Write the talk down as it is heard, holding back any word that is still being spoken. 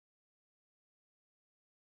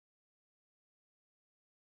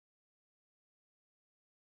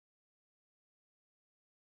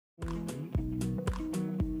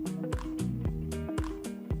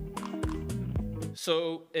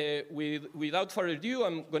So without further ado,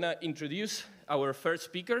 I'm going to introduce our first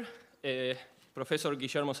speaker, Professor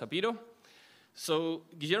Guillermo Sapiro. So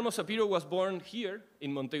Guillermo Sapiro was born here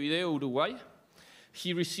in Montevideo, Uruguay.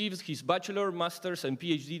 He received his bachelor, master's, and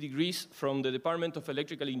Ph.D. degrees from the Department of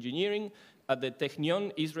Electrical Engineering at the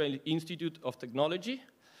Technion Israel Institute of Technology.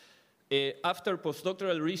 After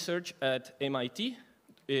postdoctoral research at MIT,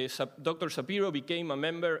 Dr. Sapiro became a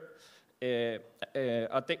member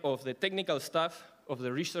of the technical staff of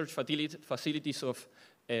the research facilities of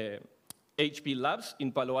HP Labs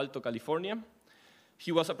in Palo Alto, California.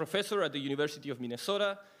 He was a professor at the University of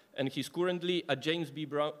Minnesota, and he's currently a James B.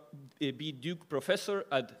 Duke professor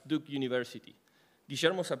at Duke University.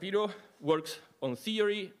 Guillermo Sapiro works on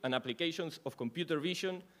theory and applications of computer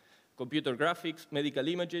vision, computer graphics, medical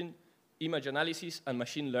imaging, image analysis, and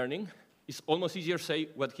machine learning. It's almost easier to say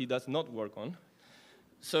what he does not work on.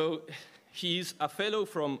 So he is a fellow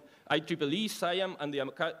from IEEE, SIAM, and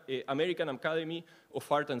the American Academy of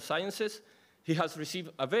Art and Sciences. He has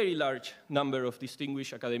received a very large number of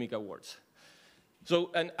distinguished academic awards.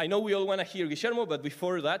 So, and I know we all want to hear Guillermo, but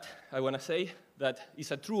before that, I want to say that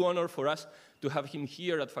it's a true honor for us to have him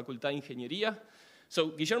here at Facultad de Ingeniería. So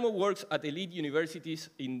Guillermo works at elite universities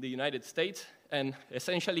in the United States, and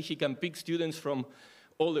essentially he can pick students from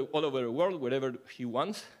all over the world, wherever he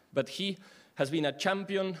wants, but he has been a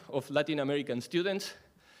champion of Latin American students.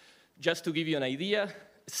 Just to give you an idea,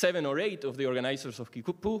 7 or 8 of the organizers of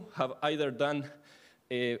Khipu have either done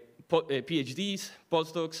PhDs,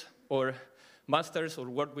 postdocs, or masters, or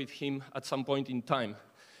worked with him at some point in time.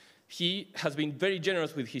 He has been very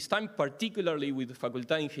generous with his time, particularly with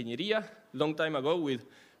Facultad de Ingeniería. Long time ago, with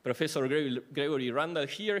Professor Gregory Randall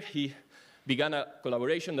here, he began a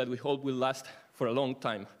collaboration that we hope will last for a long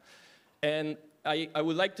time. And I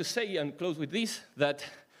would like to say, and close with this, that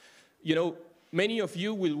many of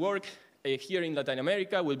you will work here in Latin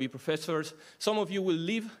America, will be professors. Some of you will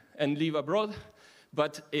live and live abroad,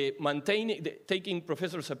 but taking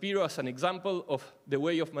Professor Sapiro as an example of the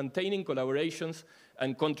way of maintaining collaborations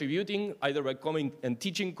and contributing, either by coming and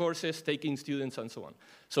teaching courses, taking students, and so on.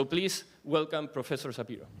 So please welcome Professor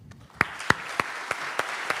Sapiro.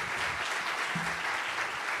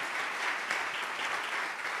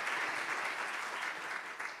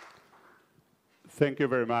 Thank you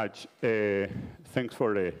very much. Thanks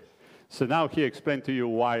for the... So now he explained to you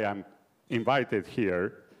why I'm invited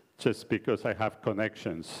here, just because I have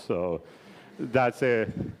connections. So that's the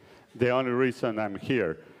only reason I'm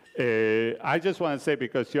here. I just want to say,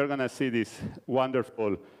 because you're going to see these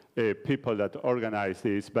wonderful people that organize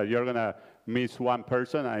this, but you're going to miss one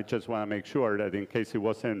person. I just want to make sure that in case it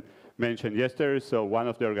wasn't mentioned yesterday, so one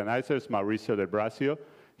of the organizers, Mauricio de Brasio,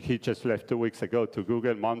 he just left 2 weeks ago to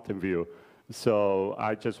Google Mountain View. So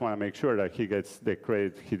I just want to make sure that he gets the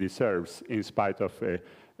credit he deserves in spite of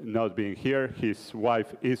not being here. His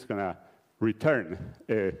wife is going to return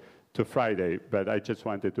to Friday, but I just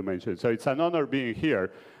wanted to mention. So it's an honor being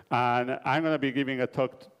here. And I'm going to be giving a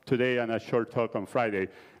talk today and a short talk on Friday.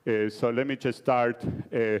 So let me just start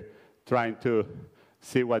trying to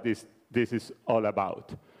see what this is all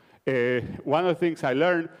about. One of the things I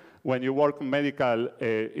learned when you work in medical,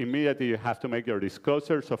 immediately you have to make your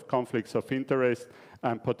disclosures of conflicts of interest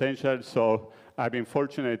and potential. So I've been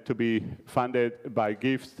fortunate to be funded by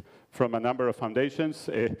gifts from a number of foundations.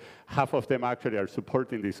 Half of them actually are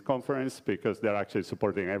supporting this conference because they're actually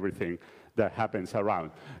supporting everything that happens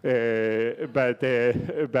around.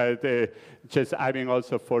 Just I've been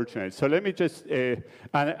also fortunate. So let me just, and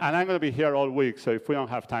I'm going to be here all week, so if we don't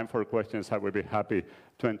have time for questions, I will be happy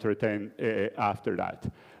to entertain after that.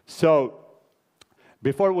 So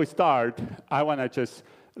before we start, I want to just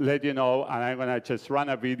let you know, and I'm going to just run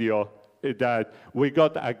a video that we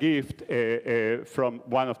got a gift from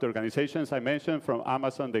one of the organizations I mentioned, from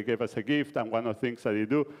Amazon. They gave us a gift, and one of the things that they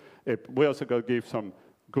do, we also got gifts from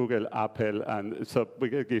Google, Apple, and so we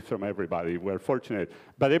get gifts from everybody. We're fortunate.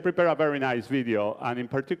 But they prepare a very nice video, and in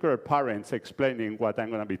particular, parents explaining what I'm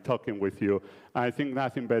going to be talking with you. And I think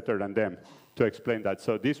nothing better than them to explain that.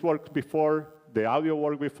 So this worked before, the audio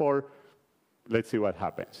worked before. Let's see what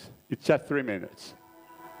happens. It's just 3 minutes.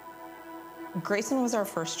 Grayson was our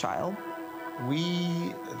first child.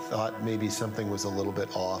 We thought maybe something was a little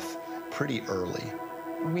bit off pretty early.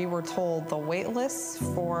 We were told the wait lists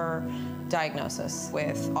for diagnosis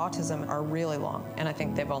with autism are really long, and I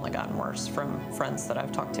think they've only gotten worse from friends that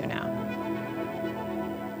I've talked to now.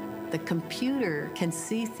 The computer can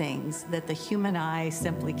see things that the human eye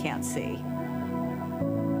simply can't see.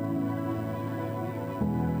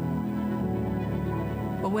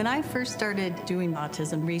 But When I first started doing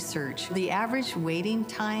autism research, the average waiting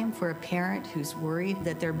time for a parent who's worried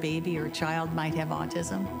that their baby or child might have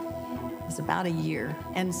autism is about a year.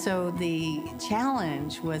 And so the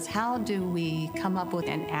challenge was, how do we come up with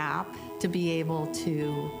an app to be able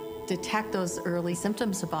to detect those early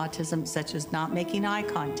symptoms of autism, such as not making eye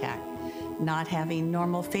contact, not having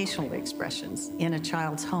normal facial expressions in a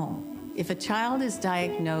child's home. If a child is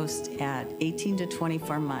diagnosed at 18 to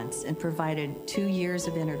 24 months and provided 2 years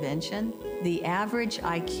of intervention, the average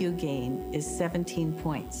IQ gain is 17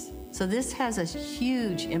 points. So this has a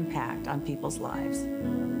huge impact on people's lives.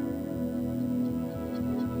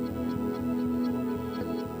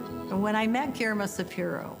 When I met Guillermo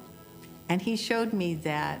Sapiro, and he showed me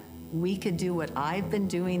that we could do what I've been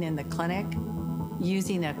doing in the clinic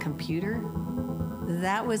using a computer,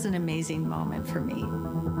 that was an amazing moment for me.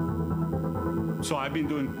 So I've been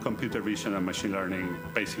doing computer vision and machine learning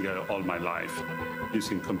basically all my life.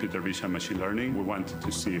 Using computer vision and machine learning, we wanted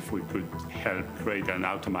to see if we could help create an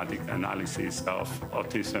automatic analysis of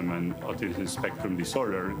autism and autism spectrum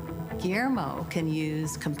disorder. Guillermo can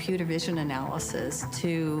use computer vision analysis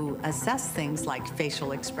to assess things like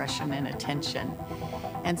facial expression and attention.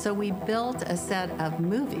 And so we built a set of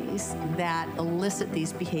movies that elicit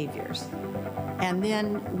these behaviors. And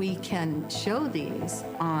then we can show these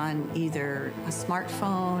on either a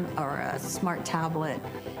smartphone or a smart tablet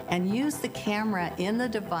and use the camera in the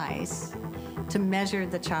device to measure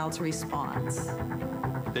the child's response.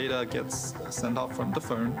 Data gets sent out from the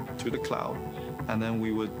phone to the cloud, and then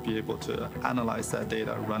we would be able to analyze that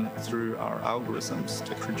data, run it through our algorithms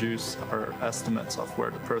to produce our estimates of where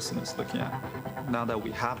the person is looking at. Now that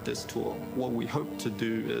we have this tool, what we hope to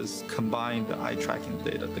do is combine the eye tracking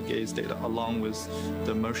data, the gaze data, along with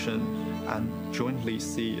the motion, and jointly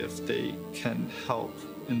see if they can help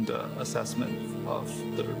in the assessment of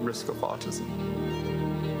the risk of autism.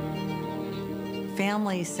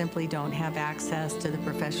 Families simply don't have access to the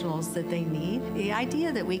professionals that they need. The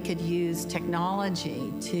idea that we could use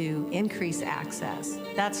technology to increase access,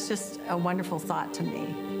 that's just a wonderful thought to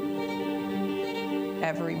me.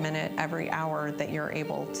 Every minute, every hour that you're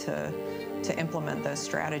able to implement those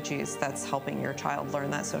strategies, that's helping your child learn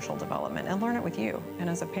that social development and learn it with you. And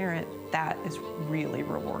as a parent, that is really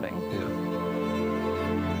rewarding. Yeah.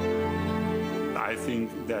 I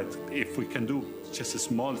think that if we can do just a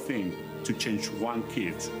small thing to change one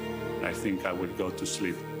kid, I think I would go to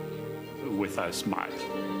sleep with a smile.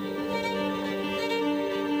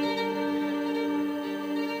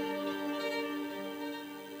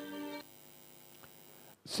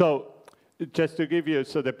 So, just to give you,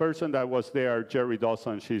 so the person that was there, Jerry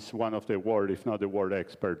Dawson, she's one of the world, if not the world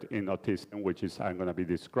expert in autism, which is I'm going to be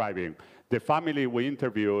describing. The family we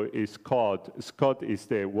interview is Scott. Scott is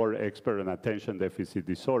the world expert in attention deficit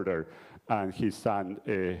disorder, and his son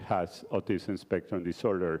has autism spectrum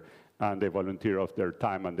disorder, and they volunteer of their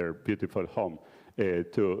time and their beautiful home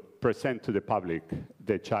to present to the public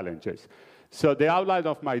the challenges. So the outline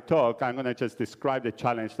of my talk, I'm going to just describe the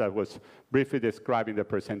challenge that was briefly described in the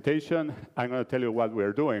presentation. I'm going to tell you what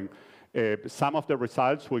we're doing. Some of the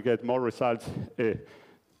results, we get more results.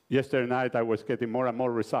 Yesterday night, I was getting more and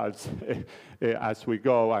more results as we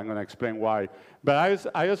go. I'm going to explain why. But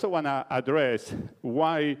I also want to address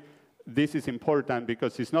why this is important,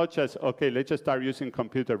 because it's not just, okay, let's just start using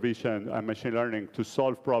computer vision and machine learning to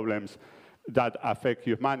solve problems that affect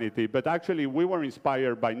humanity, but actually we were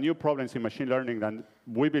inspired by new problems in machine learning that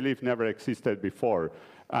we believe never existed before.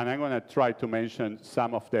 And I'm going to try to mention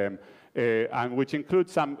some of them, and which include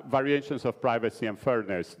some variations of privacy and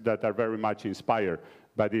fairness that are very much inspired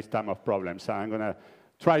by this type of problems. And I'm going to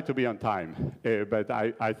try to be on time, but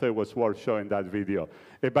I thought it was worth showing that video.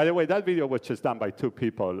 By the way, that video was just done by 2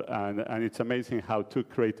 people, and it's amazing how 2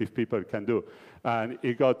 creative people can do. And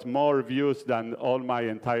it got more views than all my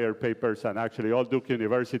entire papers and actually all Duke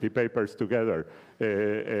University papers together.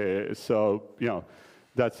 So, you know,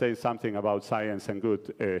 that says something about science and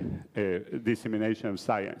good dissemination of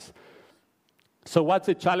science. So what's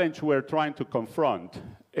the challenge we're trying to confront?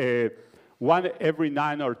 1 every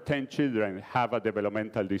 9 or 10 children have a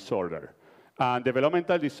developmental disorder. And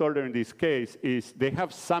developmental disorder in this case is they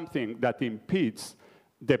have something that impedes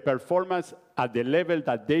the performance at the level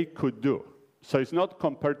that they could do. So it's not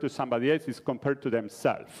compared to somebody else, it's compared to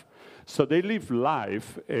themselves. So they live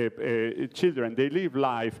life, children, they live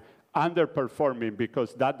life underperforming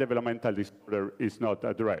because that developmental disorder is not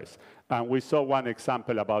addressed. And we saw one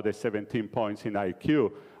example about the 17 points in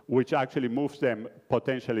IQ, which actually moves them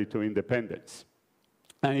potentially to independence.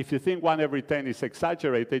 And if you think 1 every 10 is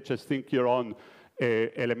exaggerated, just think your own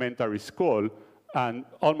elementary school, and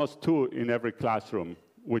almost 2 in every classroom,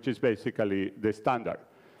 which is basically the standard.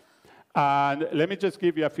 And let me just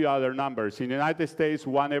give you a few other numbers. In the United States,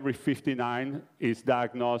 1 every 59 is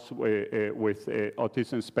diagnosed with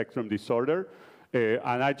autism spectrum disorder.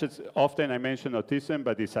 And often I mention autism,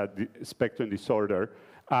 but it's a spectrum disorder.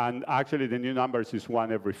 And actually, the new numbers is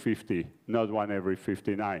 1 every 50, not 1 every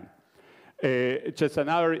 59. Just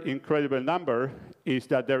another incredible number is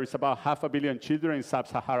that there is about 500 million children in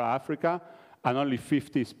sub-Saharan Africa and only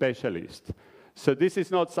 50 specialists. So this is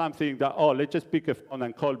not something that, oh, let's just pick a phone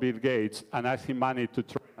and call Bill Gates and ask him money to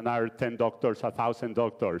train another 10 doctors, 1,000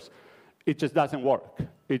 doctors. It just doesn't work.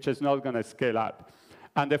 It's just not going to scale up.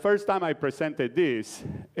 And the first time I presented this,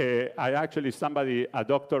 a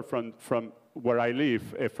doctor from where I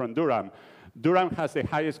live, from Durham. Durham has the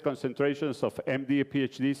highest concentrations of MD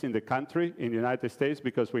PhDs in the country, in the United States,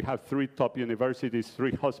 because we have 3 top universities,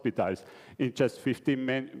 3 hospitals in just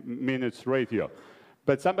 15 minutes radio.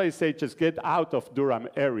 But somebody said, just get out of Durham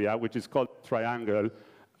area, which is called Triangle,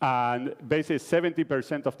 and basically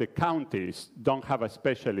 70% of the counties don't have a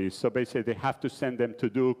specialist. So basically they have to send them to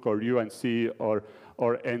Duke or UNC or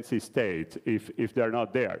NC State if they're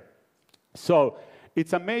not there. So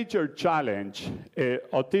it's a major challenge,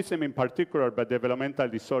 autism in particular, but developmental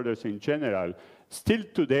disorders in general. Still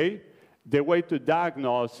today, the way to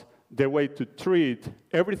diagnose, the way to treat,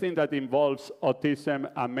 everything that involves autism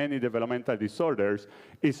and many developmental disorders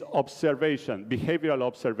is observation, behavioral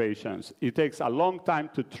observations. It takes a long time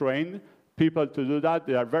to train people to do that.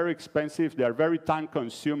 They are very expensive. They are very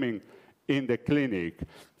time-consuming in the clinic.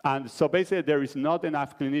 And so basically, there is not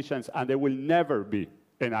enough clinicians, and there will never be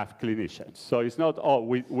enough clinicians. So it's not, oh,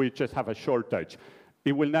 we just have a shortage.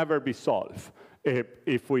 It will never be solved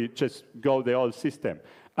if we just go the old system.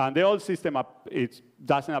 And the old system, it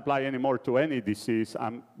doesn't apply anymore to any disease.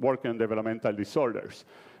 I'm working on developmental disorders.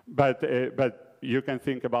 But you can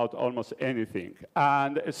think about almost anything.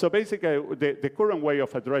 And so basically, the current way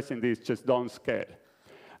of addressing this just don't scale.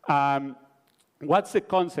 What's the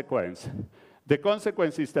consequence? The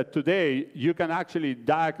consequence is that today, you can actually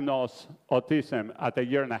diagnose autism at 1.5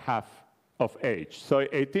 years of age. So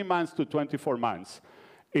 18 months to 24 months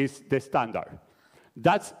is the standard.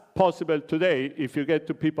 That's possible today if you get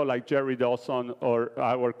to people like Jerry Dawson or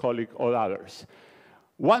our colleague or others.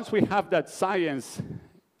 Once we have that science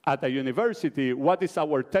at a university, what is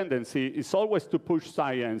our tendency is always to push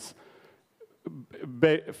science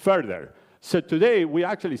further. So today, we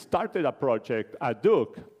actually started a project at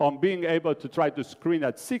Duke on being able to try to screen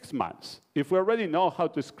at 6 months. If we already know how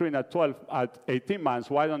to screen at 18 months,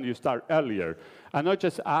 why don't you start earlier? And not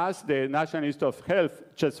just us, the National Institute of Health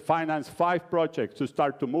just financed 5 projects to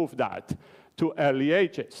start to move that to early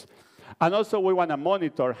ages. And also, we want to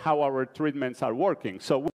monitor how our treatments are working.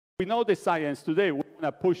 So we know the science today. We want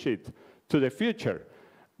to push it to the future.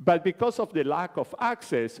 But because of the lack of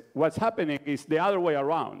access, what's happening is the other way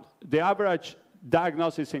around. The average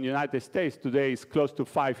diagnosis in the United States today is close to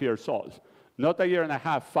 5 years old. Not 1.5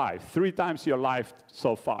 years, 5. 3 times your life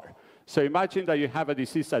so far. So imagine that you have a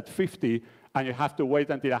disease at 50, and you have to wait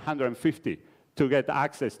until 150 to get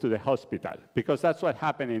access to the hospital, because that's what's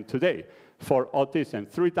happening today for autism.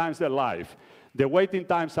 3 times their life. The waiting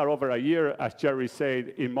times are over 1 year, as Jerry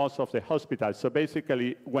said, in most of the hospitals. So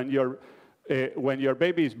basically, when your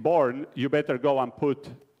baby is born, you better go and put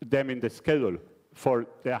them in the schedule for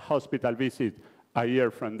the hospital visit 1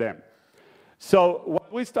 year from them. So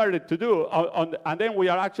what we started to do, and then we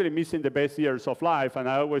are actually missing the best years of life, and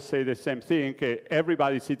I always say the same thing.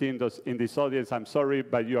 Everybody sitting in this audience, I'm sorry,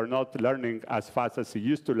 but you are not learning as fast as you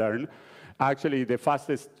used to learn. Actually, the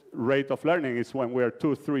fastest rate of learning is when we're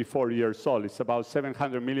 2, 3, 4 years old. It's about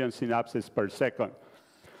 700 million synapses per second.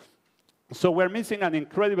 So we're missing an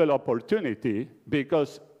incredible opportunity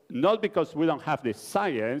not because we don't have the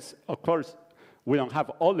science. Of course, we don't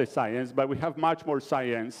have all the science, but we have much more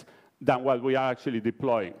science than what we are actually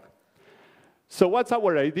deploying. So what's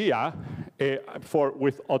our idea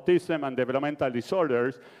with autism and developmental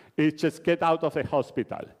disorders is just get out of the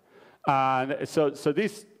hospital. And so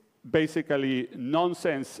this basically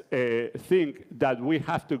nonsense thing that we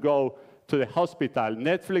have to go to the hospital.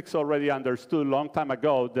 Netflix already understood a long time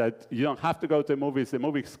ago that you don't have to go to the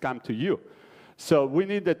movies come to you. So we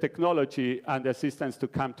need the technology and the assistance to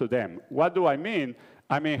come to them. What do I mean?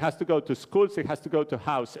 I mean, it has to go to schools, it has to go to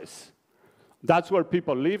houses. That's where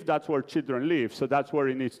people live, that's where children live, so that's where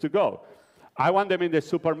it needs to go. I want them in the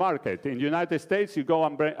supermarket. In the United States, you go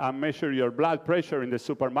and measure your blood pressure in the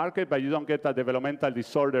supermarket, but you don't get a developmental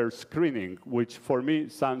disorder screening, which for me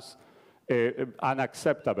sounds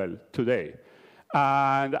unacceptable today.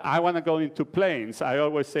 And I want to go into planes. I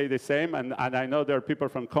always say the same, and I know there are people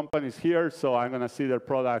from companies here, so I'm going to see their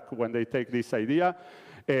product when they take this idea.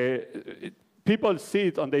 people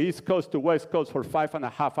sit on the East Coast to West Coast for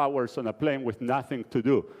 5.5 hours on a plane with nothing to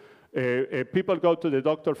do. People go to the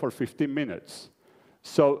doctor for 15 minutes.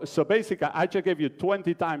 So basically, I just gave you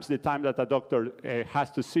 20 times the time that a doctor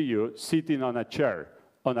has to see you sitting on a chair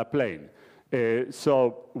on a plane.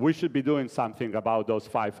 So we should be doing something about those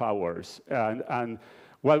 5 hours. And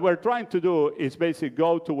what we're trying to do is basically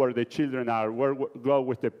go to where the children are, go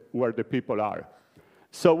with where the people are.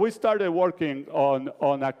 So we started working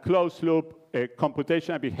on a closed loop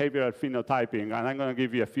computational behavioral phenotyping, and I'm going to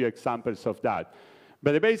give you a few examples of that.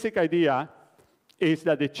 But the basic idea is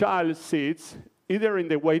that the child sits either in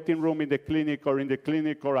the waiting room in the clinic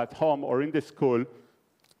or at home or in the school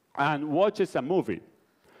and watches a movie.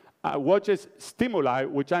 Watches stimuli,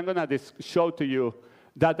 which I'm going to show to you,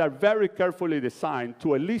 that are very carefully designed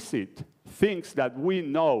to elicit things that we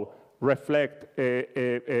know reflect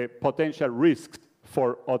potential risks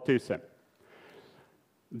for autism.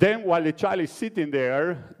 Then while the child is sitting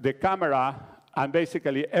there, the camera and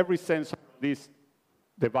basically every sensor of this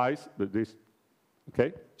device,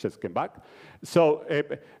 okay, just came back. So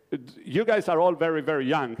you guys are all very, very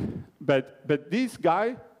young, but this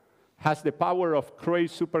guy has the power of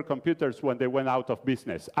crazy supercomputers when they went out of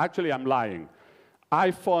business. Actually, I'm lying.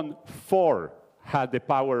 iPhone 4 had the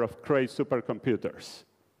power of crazy supercomputers,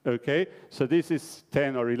 okay? So this is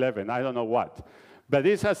 10 or 11, I don't know what. But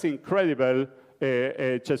this has incredible,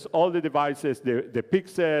 just all the devices, the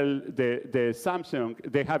Pixel, the Samsung,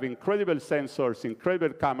 they have incredible sensors,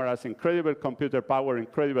 incredible cameras, incredible computer power,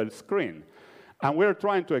 incredible screen. And we're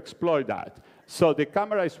trying to exploit that. So the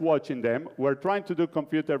camera is watching them. We're trying to do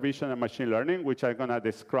computer vision and machine learning, which I'm going to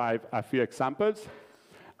describe a few examples.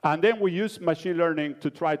 And then we use machine learning to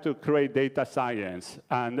try to create data science.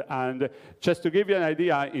 And just to give you an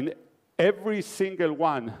idea, in every single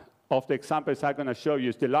one of the examples I'm going to show you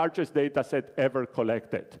is the largest data set ever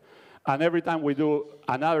collected. And every time we do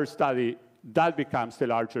another study, that becomes the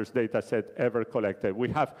largest data set ever collected. We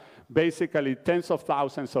have basically tens of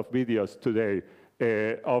thousands of videos today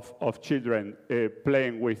of children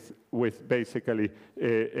playing with basically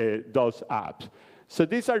those apps. So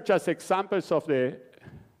these are just examples of the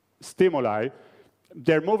stimuli.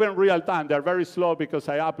 They're moving real time. They're very slow because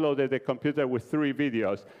I uploaded the computer with 3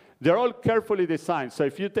 videos. They're all carefully designed. So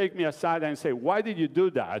if you take me aside and say, why did you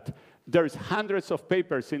do that? There's hundreds of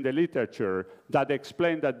papers in the literature that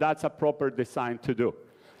explain that that's a proper design to do.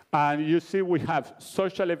 And you see we have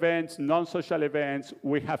social events, non-social events,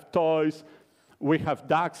 we have toys, we have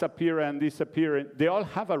ducks appearing and disappearing. They all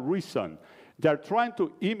have a reason. They're trying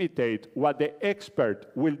to imitate what the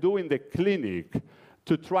expert will do in the clinic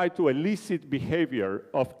to try to elicit behavior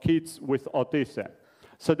of kids with autism.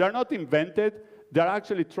 So they're not invented. They're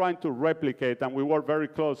actually trying to replicate, and we work very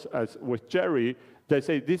close with Jerry. They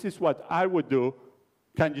say, this is what I would do.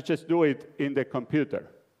 Can you just do it in the computer?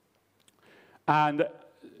 And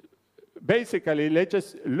basically, let's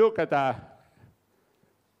just look at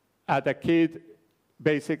a kid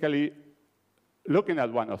basically looking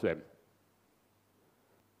at one of them.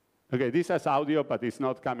 Okay, this has audio, but it's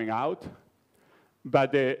not coming out.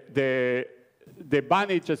 But the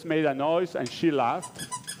bunny just made a noise, and she laughed.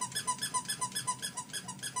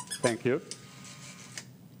 Thank you.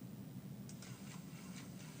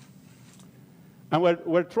 And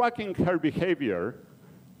we're tracking her behavior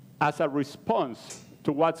as a response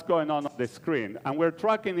to what's going on the screen. And we're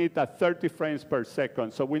tracking it at 30 frames per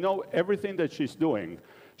second. So we know everything that she's doing.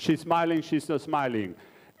 She's smiling, she's not smiling.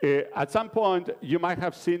 At some point, you might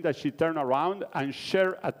have seen that she turned around and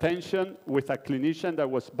shared attention with a clinician that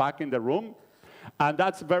was back in the room. And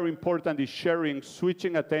that's very important, is sharing,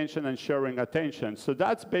 switching attention and sharing attention. So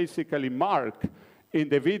that's basically marked in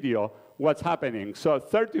the video what's happening. So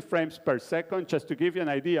 30 frames per second, just to give you an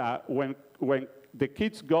idea, when the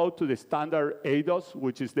kids go to the standard ADOS,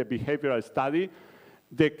 which is the behavioral study,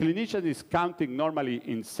 the clinician is counting normally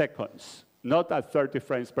in seconds, not at 30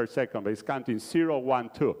 frames per second, but it's counting 0, 1,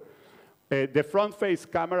 2. The front-face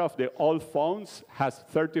camera of the old phones has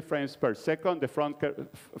 30 frames per second. The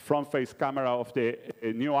front-face camera of the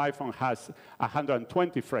new iPhone has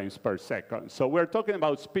 120 frames per second. So we're talking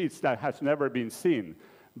about speeds that have never been seen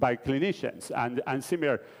by clinicians. And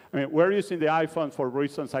similar, I mean, we're using the iPhone for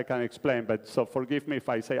reasons I can explain, but so forgive me if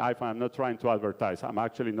I say iPhone. I'm not trying to advertise. I'm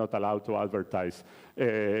actually not allowed to advertise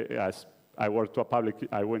as I work to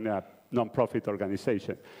I win a non-profit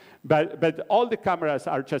organization. But all the cameras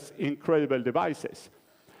are just incredible devices.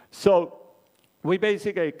 So we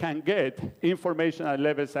basically can get information at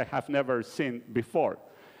levels I have never seen before.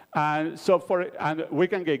 And so we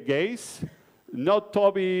can get gaze, not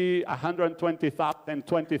Toby, 120,000,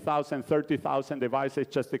 20,000, 30,000 devices,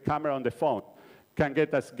 just the camera on the phone can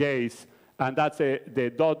get us gaze and that's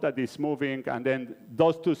the dot that is moving, and then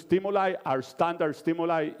those two stimuli are standard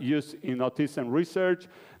stimuli used in autism research.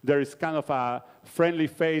 There is kind of a friendly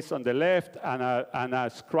face on the left and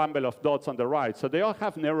a scramble of dots on the right. So they all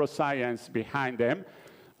have neuroscience behind them.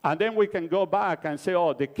 And then we can go back and say,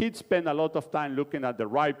 oh, the kids spend a lot of time looking at the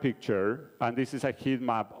right picture, and this is a heat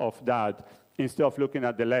map of that, instead of looking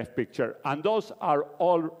at the left picture. And those are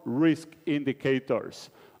all risk indicators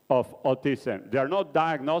of autism. They are not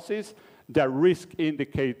diagnoses, they're risk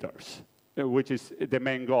indicators, which is the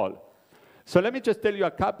main goal. So let me just tell you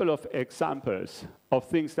a couple of examples of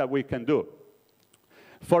things that we can do.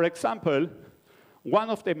 For example, one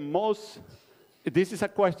of the most, this is a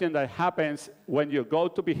question that happens when you go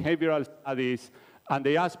to behavioral studies and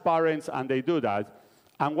they ask parents and they do that.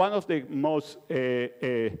 And one of the most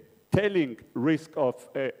telling risk of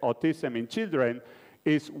autism in children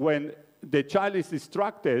is when the child is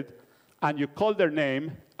distracted and you call their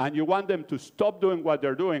name and you want them to stop doing what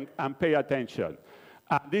they're doing and pay attention.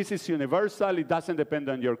 This is universal. It doesn't depend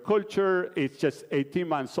on your culture. It's just 18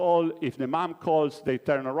 months old. If the mom calls, they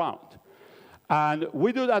turn around. And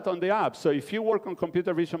we do that on the app. So if you work on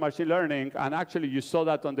computer vision machine learning, and actually you saw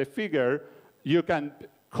that on the figure, you can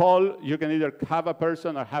call, you can either have a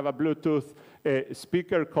person or have a Bluetooth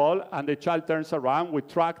speaker call, and the child turns around. We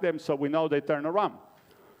track them so we know they turn around.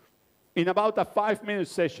 In about a 5-minute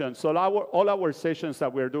session, so all our sessions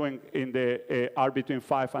that we're doing in the are between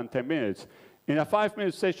 5 and 10 minutes. In a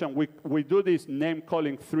 5-minute session, we do this name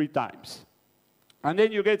calling 3 times. And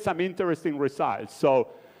then you get some interesting results. So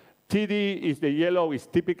TD is the yellow, is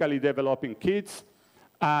typically developing kids,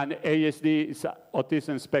 and ASD is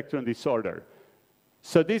autism spectrum disorder.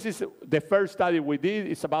 So this is the first study we did.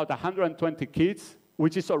 It's about 120 kids,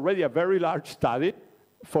 which is already a very large study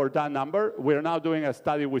for that number. We're now doing a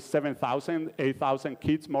study with 7,000, 8,000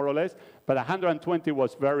 kids, more or less. But 120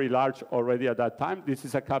 was very large already at that time. This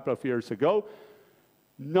is a couple of years ago.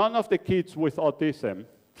 None of the kids with autism,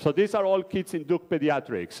 so these are all kids in Duke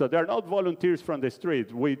Pediatrics. So they're not volunteers from the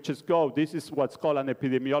street. We just go, this is what's called an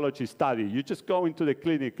epidemiology study. You just go into the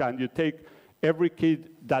clinic and you take every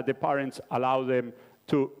kid that the parents allow them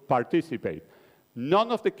to participate.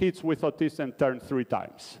 None of the kids with autism turned 3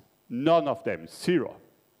 times. None of them, 0.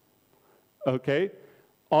 Okay?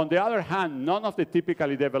 On the other hand, none of the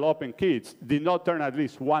typically developing kids did not turn at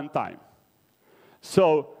least 1 time.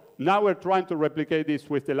 So now we're trying to replicate this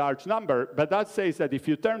with the large number, but that says that if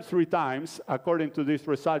you turn 3 times, according to these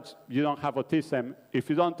results, you don't have autism. If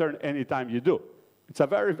you don't turn any time, you do. It's a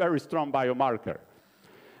very, very strong biomarker.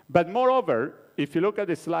 But moreover, if you look at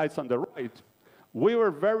the slides on the right, we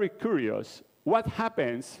were very curious what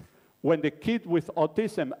happens when the kid with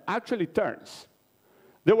autism actually turns.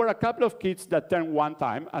 There were a couple of kids that turned 1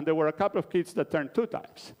 time, and there were a couple of kids that turned 2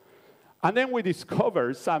 times. And then we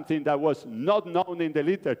discovered something that was not known in the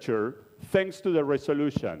literature, thanks to the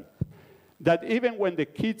resolution, that even when the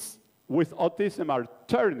kids with autism are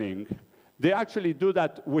turning, they actually do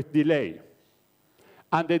that with delay.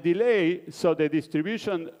 And the delay, so the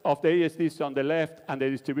distribution of the ASDs on the left and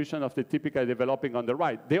the distribution of the typically developing on the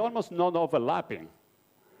right, they're almost non-overlapping.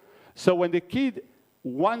 So when the kid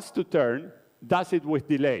wants to turn, does it with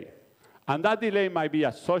delay. And that delay might be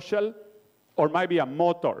a social or might be a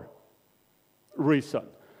motor reason.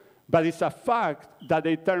 But it's a fact that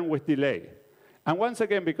they turn with delay. And once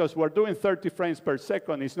again, because we're doing 30 frames per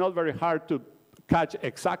second, it's not very hard to catch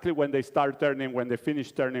exactly when they start turning, when they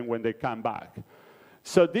finish turning, when they come back.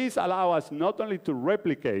 So these allow us not only to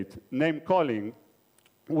replicate name calling,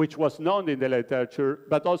 which was known in the literature,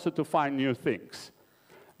 but also to find new things.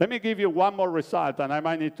 Let me give you one more result, and I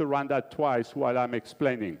might need to run that twice while I'm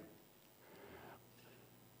explaining.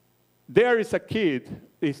 There is a kid,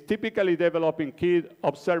 this typically developing kid,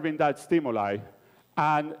 observing that stimuli.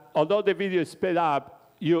 And although the video is sped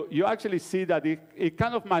up, you actually see that it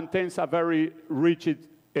kind of maintains a very rigid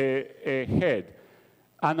head.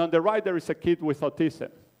 And on the right, there is a kid with autism.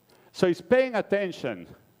 So it's paying attention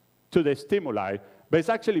to the stimuli, but it's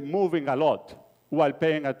actually moving a lot while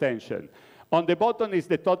paying attention. On the bottom is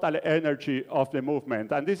the total energy of the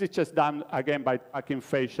movement. And this is just done, again, by tracking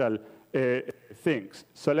facial things.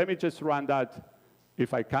 So let me just run that,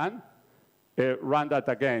 if I can. Run that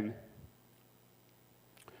again.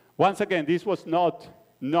 Once again, this was not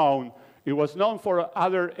known. It was known for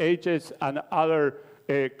other ages and other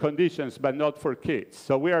conditions, but not for kids.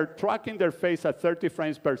 So we are tracking their face at 30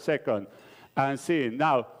 frames per second and seeing.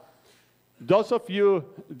 Now, those of you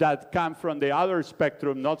that come from the other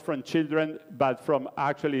spectrum, not from children, but from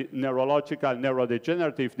actually neurological,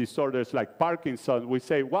 neurodegenerative disorders like Parkinson, we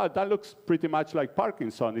say, wow, that looks pretty much like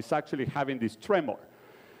Parkinson. It's actually having this tremor.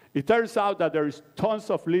 It turns out that there is tons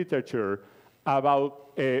of literature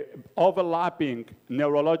about overlapping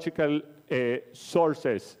neurological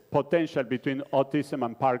sources, potential between autism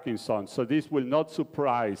and Parkinson's. So this will not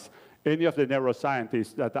surprise any of the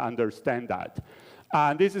neuroscientists that understand that.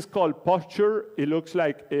 And this is called posture. It looks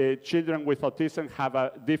like children with autism have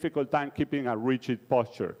a difficult time keeping a rigid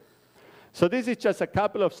posture. So this is just a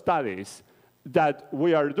couple of studies that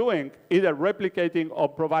we are doing, either replicating or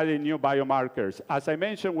providing new biomarkers. As I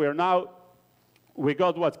mentioned, we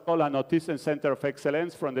got what's called an Autism Center of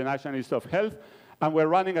Excellence from the National Institute of Health, and we're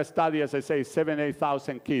running a study, as I say,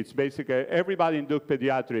 8,000 kids. Basically, everybody in Duke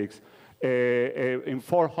Pediatrics in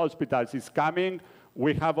 4 hospitals is coming.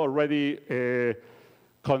 We have already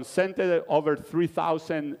consented over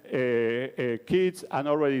 3,000 kids and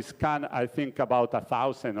already scanned, I think, about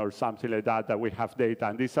 1,000 or something like that we have data.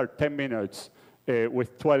 And these are 10 minutes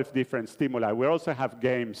with 12 different stimuli. We also have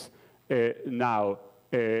games now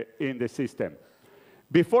in the system.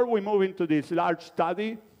 Before we move into this large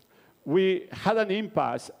study, we had an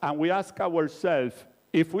impasse, and we asked ourselves,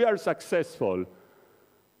 if we are successful,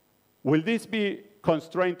 will this be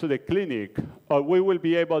constrained to the clinic, or we will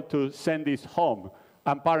be able to send this home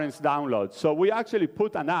and parents download? So we actually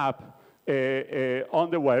put an app on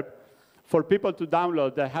the web for people to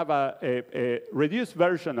download that have a reduced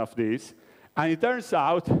version of this, and it turns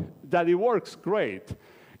out that it works great.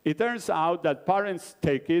 It turns out that parents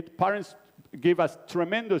take it, parents give us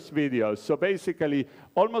tremendous videos. So basically,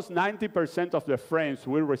 almost 90% of the frames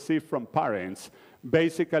we receive from parents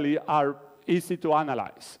basically are easy to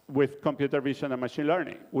analyze with computer vision and machine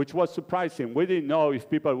learning, which was surprising. We didn't know if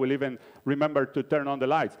people will even remember to turn on the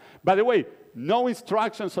lights. By the way, no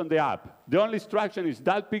instructions on the app. The only instruction is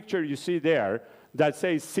that picture you see there that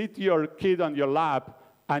says, sit your kid on your lap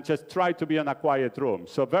and just try to be in a quiet room.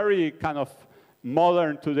 So very kind of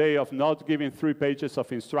modern today of not giving 3 pages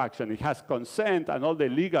of instruction. It has consent and all the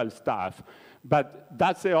legal stuff, but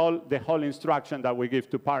that's the whole instruction that we give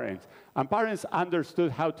to parents. And parents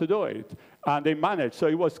understood how to do it, and they managed. So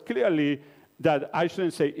it was clearly that I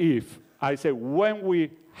shouldn't say if, I say when we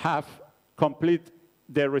have complete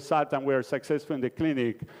the result and we are successful in the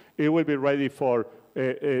clinic, it will be ready for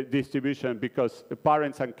distribution because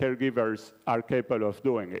parents and caregivers are capable of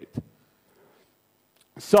doing it.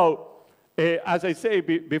 So, as I say,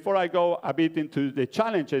 before I go a bit into the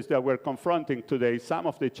challenges that we're confronting today, some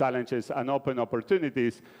of the challenges and open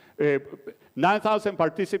opportunities, 9,000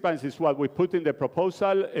 participants is what we put in the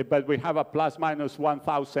proposal, but we have a plus minus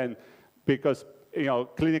 1,000 because,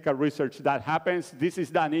 clinical research that happens. This is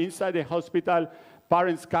done inside the hospital.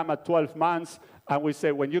 Parents come at 12 months, and we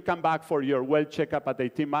say, when you come back for your well checkup at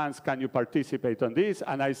 18 months, can you participate on this?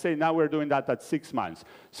 And I say, now we're doing that at 6 months.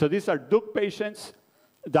 So these are Duke patients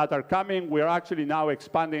that are coming. We're actually now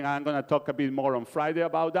expanding. I'm going to talk a bit more on Friday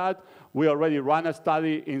about that. We already ran a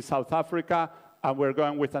study in South Africa, and we're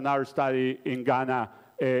going with another study in Ghana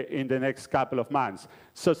in the next couple of months.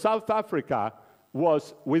 So South Africa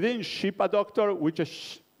was, we didn't ship a doctor, we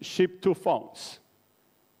just shipped 2 phones,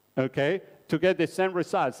 okay, to get the same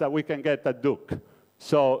results that we can get at Duke.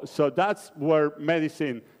 So that's where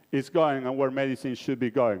medicine is going and where medicine should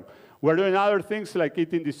be going. We're doing other things like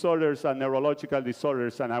eating disorders and neurological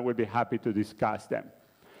disorders, and I will be happy to discuss them.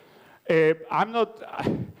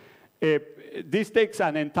 This takes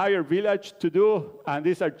an entire village to do, and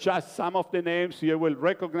these are just some of the names. You will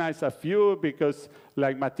recognize a few because,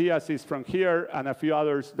 like Matthias is from here, and a few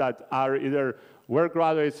others that are either were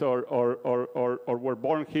graduates or were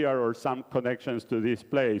born here or some connections to this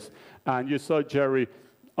place. And you saw Jerry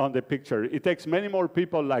on the picture. It takes many more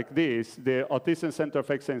people like this. The Autism Center of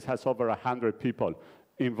Excellence has over 100 people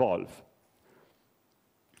involved.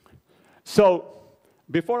 So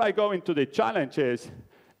before I go into the challenges,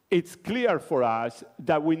 it's clear for us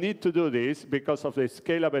that we need to do this because of the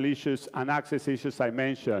scalable issues and access issues I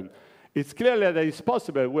mentioned. It's clear that it's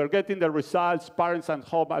possible. We're getting the results. Parents at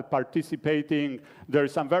home are participating. There are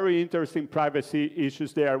some very interesting privacy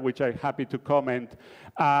issues there, which I'm happy to comment.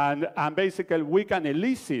 And basically, we can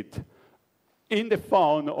elicit in the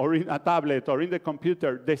phone or in a tablet or in the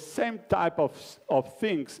computer the same type of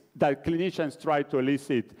things that clinicians try to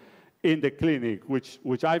elicit in the clinic,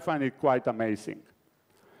 which I find it quite amazing.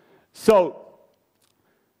 So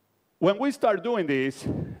when we start doing this,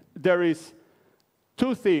 there is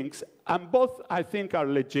 2 things, and both I think are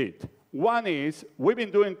legit. One is we've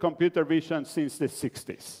been doing computer vision since the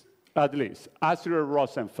 60s, at least, Asriel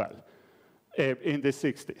Rosenfeld in the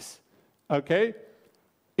 60s, okay?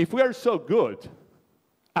 If we are so good,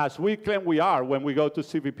 as we claim we are when we go to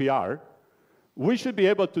CVPR, we should be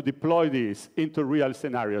able to deploy this into real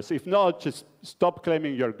scenarios. If not, just stop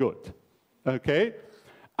claiming you're good, okay?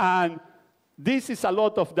 And this is a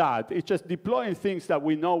lot of that. It's just deploying things that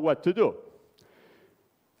we know what to do.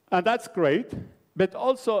 And that's great, but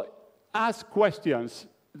also ask questions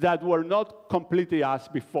that were not completely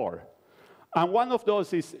asked before. And one of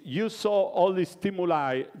those is, you saw all these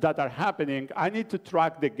stimuli that are happening. I need to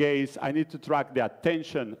track the gaze. I need to track the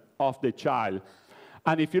attention of the child.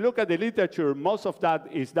 And if you look at the literature, most of that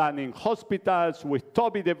is done in hospitals with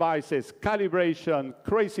Toby devices, calibration,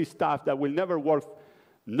 crazy stuff that will never work,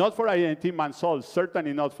 not for a 18 months old,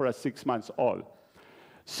 certainly not for a 6 months old.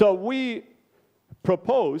 So we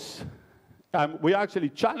propose, we actually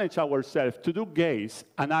challenge ourselves to do gaze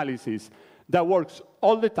analysis that works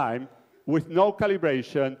all the time with no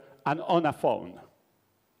calibration and on a phone.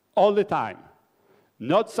 All the time.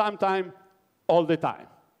 Not sometime, all the time.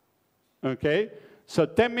 Okay? So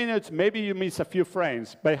 10 minutes, maybe you miss a few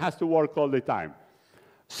frames, but it has to work all the time.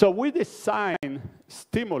 So we design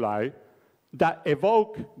stimuli that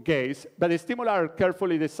evoke gaze, but the stimuli are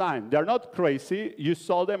carefully designed. They're not crazy. You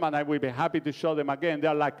saw them, and I will be happy to show them again.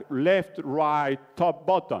 They're like left, right, top,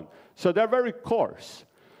 bottom. So they're very coarse.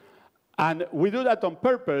 And we do that on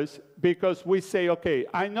purpose because we say, OK,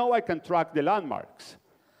 I know I can track the landmarks.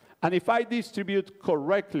 And if I distribute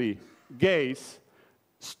correctly gaze,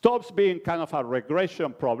 stops being kind of a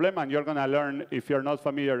regression problem, and you're going to learn, if you're not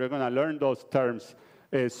familiar, you're going to learn those terms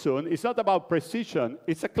soon. It's not about precision.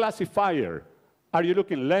 It's a classifier. Are you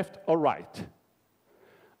looking left or right?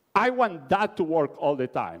 I want that to work all the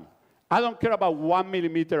time. I don't care about 1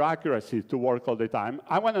 millimeter accuracy to work all the time.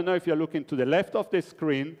 I want to know if you're looking to the left of the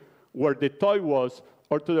screen, where the toy was,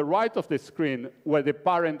 or to the right of the screen, where the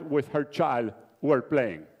parent with her child were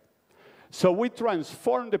playing. So we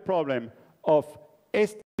transform the problem of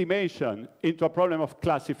estimation into a problem of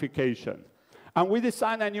classification. And we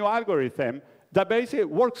design a new algorithm that basically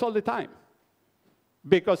works all the time.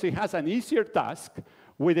 Because it has an easier task,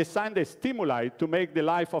 we design the stimuli to make the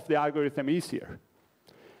life of the algorithm easier.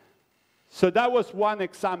 So that was one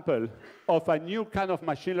example of a new kind of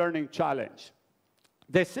machine learning challenge.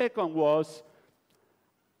 The second was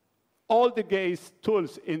all the gaze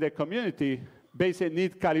tools in the community basically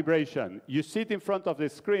need calibration. You sit in front of the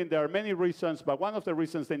screen. There are many reasons, but one of the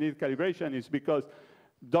reasons they need calibration is because,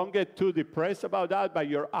 don't get too depressed about that, but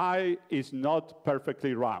your eye is not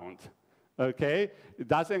perfectly round, okay? It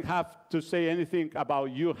doesn't have to say anything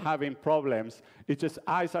about you having problems. It's just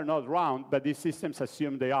eyes are not round, but these systems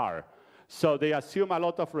assume they are. So they assume a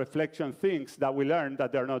lot of reflection things that we learn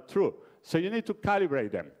that they're not true. So you need to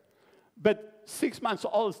calibrate them. But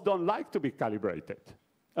 6-month-olds don't like to be calibrated,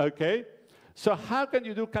 okay? So how can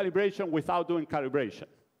you do calibration without doing calibration?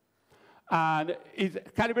 And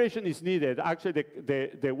calibration is needed. Actually,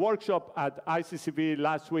 the workshop at ICCV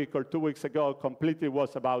last week or 2 weeks ago completely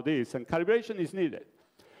was about this, and calibration is needed.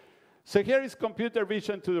 So here is computer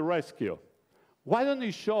vision to the rescue. Why don't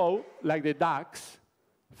you show, like the ducks,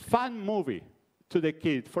 fun movie to the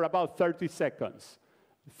kid for about 30 seconds?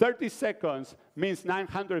 30 seconds means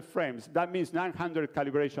 900 frames. That means 900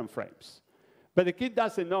 calibration frames. But the kid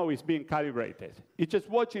doesn't know it's being calibrated. It's just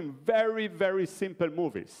watching very, very simple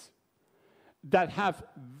movies that have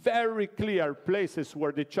very clear places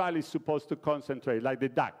where the child is supposed to concentrate, like the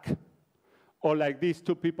duck, or like these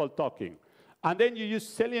two people talking. And then you use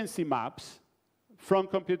saliency maps from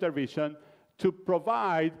computer vision to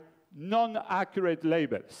provide non-accurate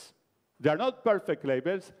labels. They're not perfect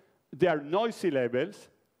labels. They are noisy labels.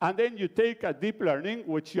 And then you take a deep learning,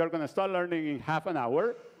 which you're going to start learning in half an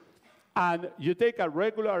hour, and you take a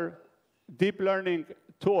regular deep learning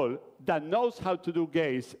tool that knows how to do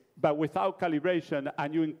gaze, but without calibration,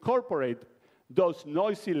 and you incorporate those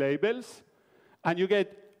noisy labels, and you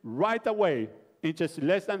get right away, in just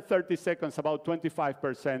less than 30 seconds, about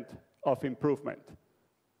 25% of improvement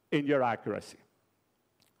in your accuracy.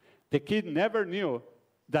 The kid never knew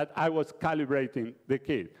that I was calibrating the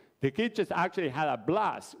kid. The kid just actually had a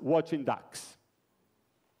blast watching ducks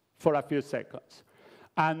for a few seconds.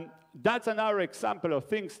 And that's another example of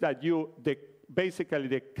things that basically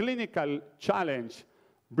the clinical challenge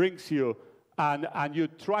brings you, and you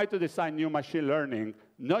try to design new machine learning,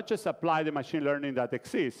 not just apply the machine learning that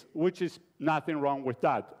exists, which is nothing wrong with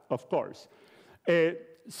that, of course.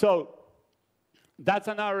 So that's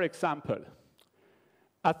another example.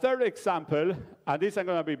 A third example, and this I'm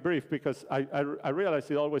going to be brief because I realize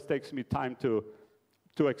it always takes me time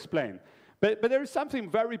to explain. But there is something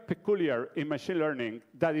very peculiar in machine learning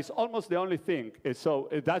that is almost the only thing. So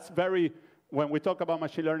that's very, when we talk about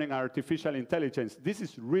machine learning and artificial intelligence, this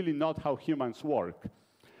is really not how humans work.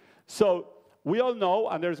 So we all know,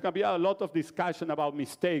 and there's going to be a lot of discussion about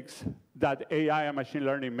mistakes that AI and machine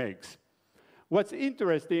learning makes. What's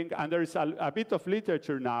interesting, and there's a bit of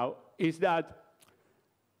literature now, is that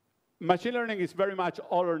machine learning is very much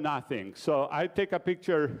all or nothing. So I take a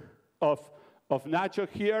picture of Nacho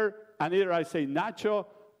here, and either I say Nacho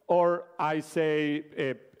or I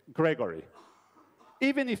say Gregory.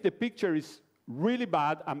 Even if the picture is really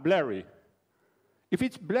bad and blurry, if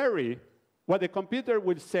it's blurry, what the computer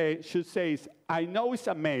should say is, I know it's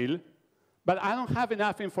a male, but I don't have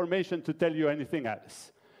enough information to tell you anything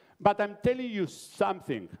else. But I'm telling you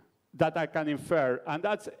something that I can infer, and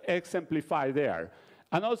that's exemplified there.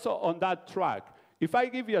 And also on that track, if I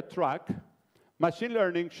give you a truck, machine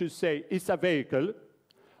learning should say it's a vehicle.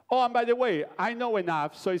 Oh, and by the way, I know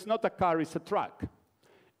enough, so it's not a car, it's a truck.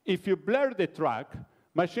 If you blur the truck,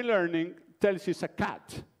 machine learning tells you it's a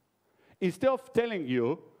cat. Instead of telling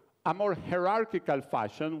you a more hierarchical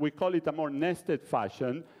fashion, we call it a more nested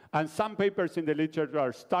fashion, and some papers in the literature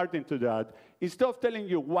are starting to do that, instead of telling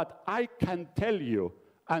you what I can tell you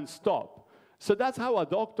and stop. So that's how a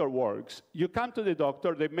doctor works. You come to the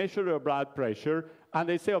doctor, they measure your blood pressure, and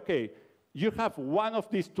they say, okay, you have one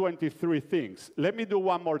of these 23 things. Let me do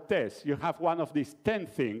one more test. You have one of these 10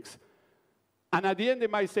 things. And at the end, they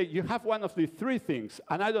might say, you have one of these 3 things,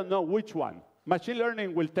 and I don't know which one. Machine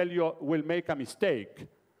learning will tell you, will make a mistake,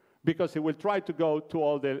 because it will try to go to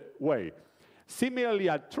all the way. Similarly,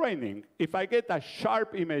 at training, if I get a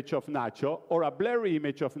sharp image of Nacho or a blurry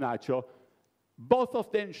image of Nacho, both of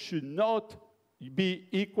them should not be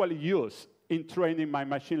equally used in training my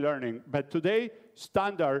machine learning. But today,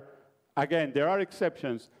 standard, again, there are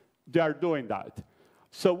exceptions, they are doing that.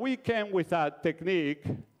 So we came with a technique,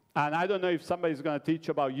 and I don't know if somebody's going to teach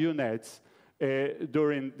about UNets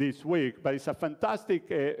during this week, but it's a fantastic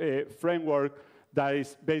framework that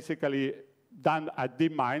is basically done at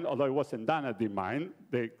DeepMind, although it wasn't done at DeepMind.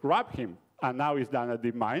 They grabbed him, and now it's done at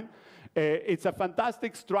DeepMind. It's a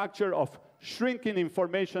fantastic structure of shrinking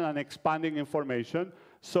information and expanding information.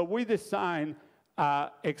 So we designed an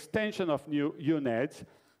extension of new UNets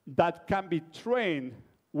that can be trained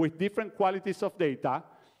with different qualities of data,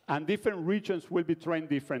 and different regions will be trained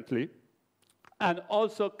differently, and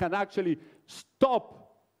also can actually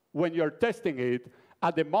stop when you're testing it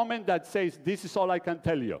at the moment that says, this is all I can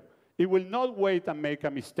tell you. It will not wait and make a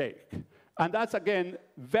mistake. And that's, again,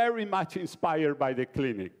 very much inspired by the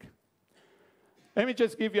clinic. Let me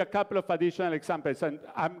just give you a couple of additional examples, and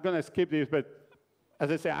I'm going to skip this, but as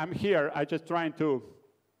I say, I'm here. I'm just trying to,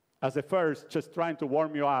 as a first, just trying to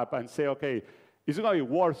warm you up and say, okay, it's going to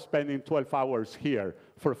be worth spending 12 hours here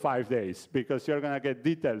for 5 days, because you're going to get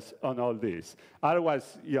details on all this.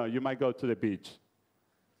 Otherwise, you might go to the beach.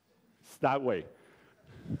 It's that way.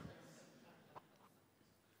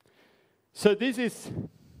 So this is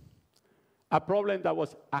a problem that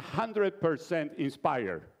was 100%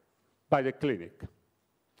 inspired by the clinic.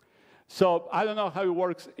 So I don't know how it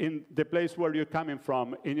works in the place where you're coming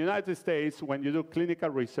from. In the United States, when you do clinical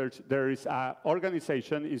research, there is an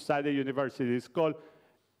organization inside the university. It's called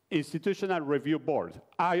Institutional Review Board,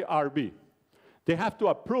 IRB. They have to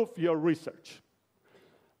approve your research.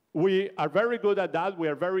 We are very good at that. We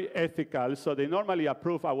are very ethical, so they normally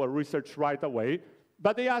approve our research right away.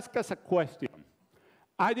 But they ask us a question.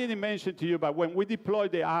 I didn't mention to you, but when we deploy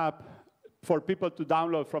the app for people to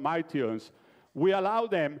download from iTunes, we allow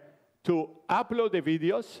them to upload the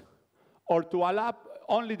videos or to allow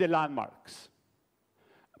only the landmarks.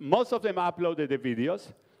 Most of them uploaded the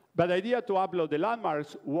videos, but the idea to upload the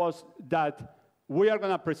landmarks was that we are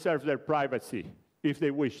going to preserve their privacy if they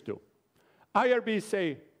wish to. IRB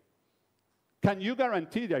say, can you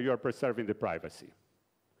guarantee that you are preserving the privacy?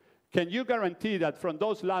 Can you guarantee that from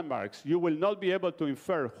those landmarks, you will not be able to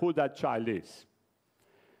infer who that child is?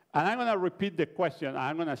 And I'm going to repeat the question, and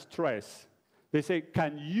I'm going to stress. They say,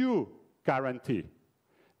 can you guarantee?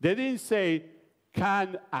 They didn't say,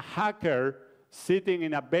 can a hacker sitting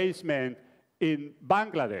in a basement in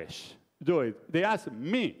Bangladesh do it? They asked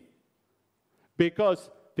me, because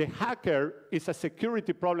the hacker is a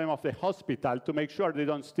security problem of the hospital to make sure they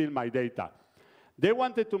don't steal my data. They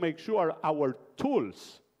wanted to make sure our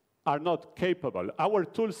tools are not capable. Our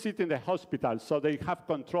tools sit in the hospital, so they have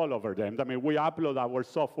control over them. I mean, we upload our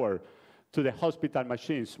software to the hospital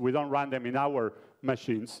machines. We don't run them in our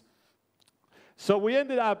machines. So we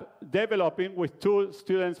ended up developing with 2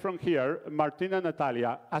 students from here, Martina and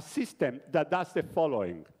Natalia, a system that does the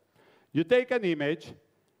following. You take an image,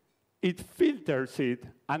 it filters it,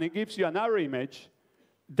 and it gives you another image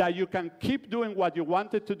that you can keep doing what you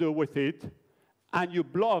wanted to do with it, and you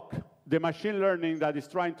block the machine learning that is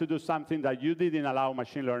trying to do something that you didn't allow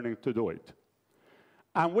machine learning to do it.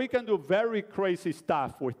 And we can do very crazy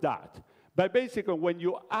stuff with that. But basically, when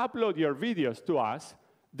you upload your videos to us,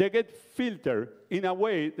 they get filtered in a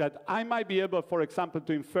way that I might be able, for example,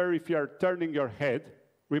 to infer if you're turning your head.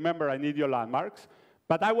 Remember, I need your landmarks.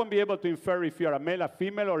 But I won't be able to infer if you're a male or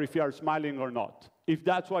female or if you are smiling or not, if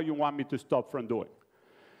that's what you want me to stop from doing.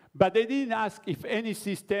 But they didn't ask if any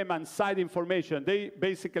system and side information. They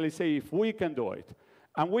basically say if we can do it.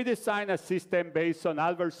 And we designed a system based on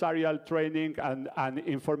adversarial training and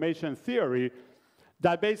information theory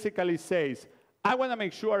that basically says, I want to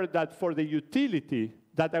make sure that for the utility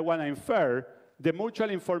that I want to infer, the mutual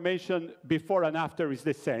information before and after is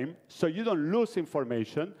the same, so you don't lose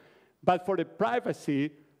information. But for the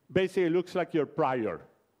privacy, basically it looks like your prior.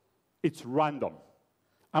 It's random.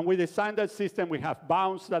 And we designed that system. We have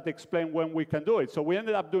bounds that explain when we can do it. So we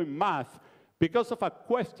ended up doing math because of a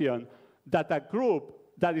question that a group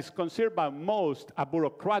that is considered by most a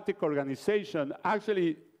bureaucratic organization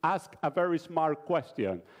actually asked a very smart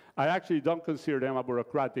question. I actually don't consider them a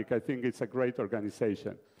bureaucratic. I think it's a great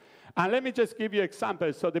organization. And let me just give you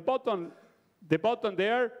examples. So the bottom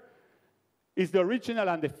there is the original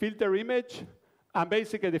and the filter image. And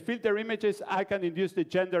basically, the filter images, I can induce the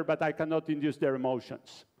gender, but I cannot induce their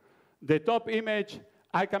emotions. The top image,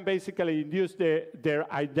 I can basically induce their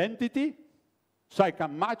identity, so I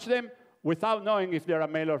can match them without knowing if they're a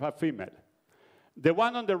male or a female. The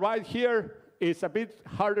one on the right here is a bit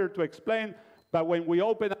harder to explain, but when we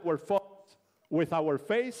open our phones with our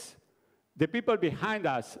face, the people behind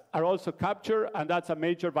us are also captured, and that's a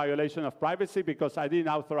major violation of privacy because I didn't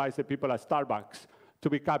authorize the people at Starbucks to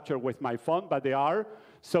be captured with my phone, but they are.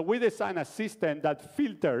 So we designed a system that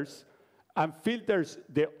filters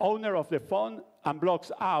the owner of the phone and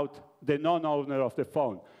blocks out the non-owner of the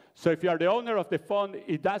phone. So if you are the owner of the phone,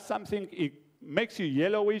 it does something, it makes you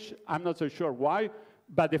yellowish. I'm not so sure why,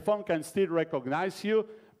 but the phone can still recognize you.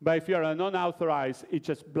 But if you're a non-authorized, it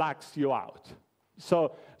just blacks you out.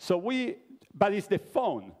 But it's the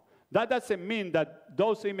phone. That doesn't mean that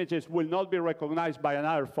those images will not be recognized by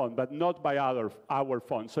another phone, but not by our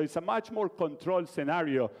phone. So it's a much more controlled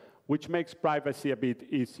scenario, which makes privacy a bit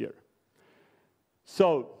easier.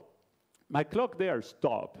 So my clock there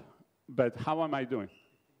stopped, but how am I doing?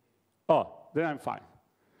 Oh, then I'm fine.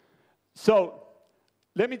 So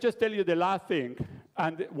let me just tell you the last thing,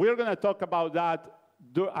 and we're going to talk about that.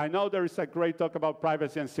 I know there is a great talk about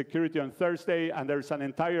privacy and security on Thursday, and there's an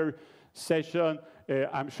entire session,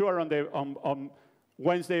 I'm sure on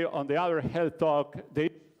Wednesday on the other health talk.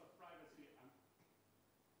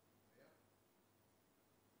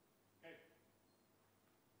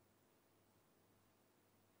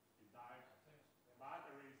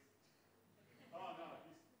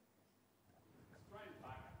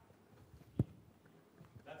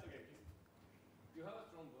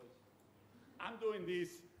 I'm doing this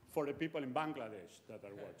for the people in Bangladesh that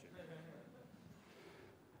are watching.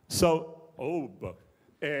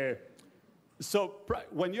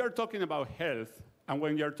 When you're talking about health, and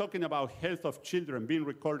when you're talking about health of children being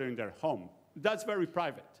recorded in their home, that's very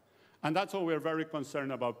private. And that's why we're very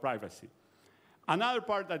concerned about privacy. Another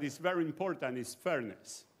part that is very important is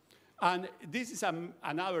fairness. And this is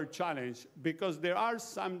another challenge because there are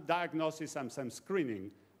some diagnoses and some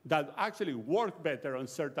screening that actually work better on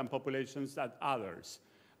certain populations than others.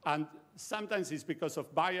 And sometimes it's because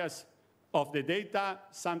of bias of the data,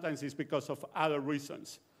 sometimes it's because of other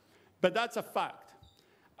reasons. But that's a fact.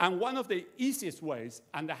 And one of the easiest ways,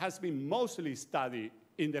 and that has been mostly studied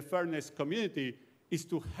in the fairness community, is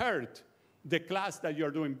to hurt the class that you're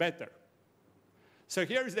doing better. So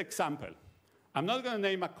here's the example. I'm not going to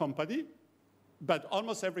name a company, but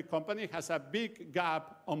almost every company has a big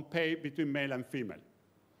gap on pay between male and female.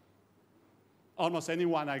 Almost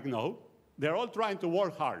anyone I know. They're all trying to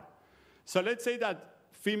work hard. So let's say that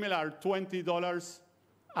female are $20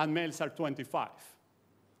 and males are $25.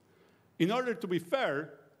 In order to be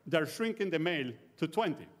fair, they're shrinking the male to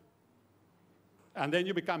 20. And then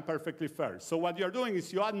you become perfectly fair. So what you're doing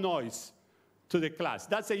is you add noise to the class.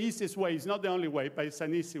 That's the easiest way. It's not the only way, but it's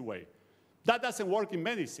an easy way. That doesn't work in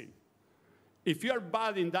medicine. If you're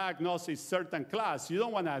bad in diagnosing certain class, you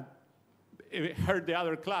don't want to hurt the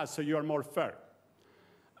other class so you're more fair.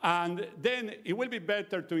 And then it will be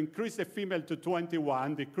better to increase the female to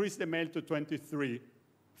 21, decrease the male to 23,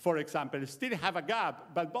 for example. Still have a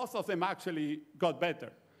gap, but both of them actually got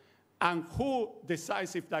better. And who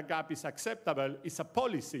decides if that gap is acceptable is a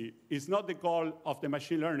policy. It's not the goal of the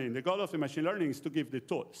machine learning. The goal of the machine learning is to give the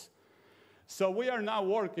tools. So we are now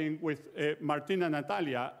working with Martina and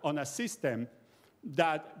Natalia on a system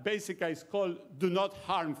that basically is called Do Not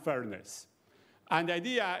Harm Fairness. And the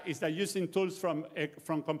idea is that using tools from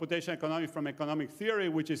computational economics, from economic theory,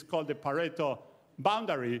 which is called the Pareto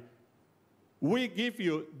boundary, we give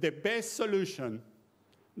you the best solution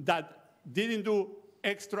that didn't do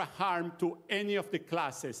extra harm to any of the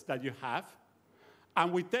classes that you have,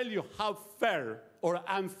 and we tell you how fair or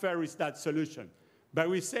unfair is that solution. But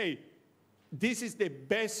we say, this is the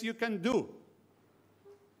best you can do.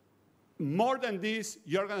 More than this,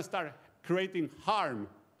 you're going to start creating harm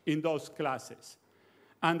in those classes.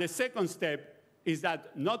 And the second step is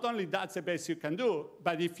that not only that's the best you can do,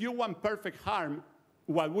 but if you want perfect harm,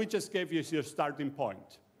 what we just gave you is your starting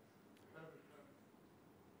point.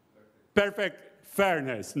 Perfect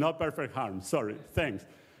fairness, not perfect harm. Sorry, thanks.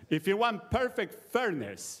 If you want perfect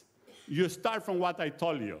fairness, you start from what I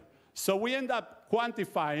told you. So we end up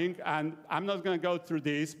quantifying, and I'm not going to go through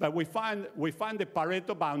this, but we find the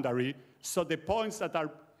Pareto boundary, so the points that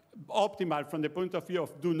are optimal from the point of view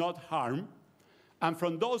of do not harm. And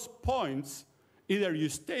from those points, either you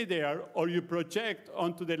stay there or you project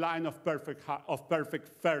onto the line of perfect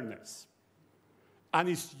fairness. And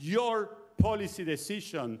it's your policy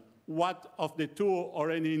decision what of the two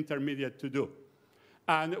or any intermediate to do.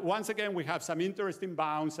 And once again, we have some interesting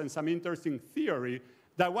bounds and some interesting theory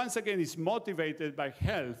that once again is motivated by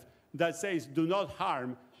health that says do not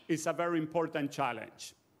harm is a very important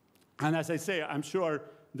challenge. And as I say, I'm sure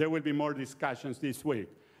there will be more discussions this week.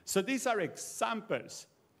 So these are examples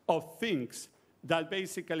of things that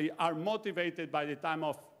basically are motivated by the time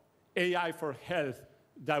of AI for health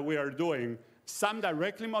that we are doing. Some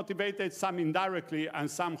directly motivated, some indirectly, and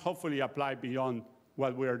some hopefully apply beyond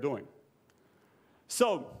what we are doing.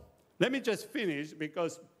 So let me just finish,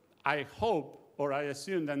 because I hope or I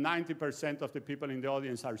assume that 90% of the people in the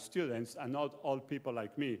audience are students and not all people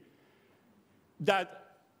like me, that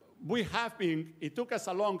we have been, it took us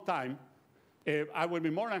a long time. I would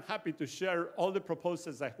be more than happy to share all the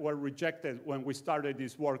proposals that were rejected when we started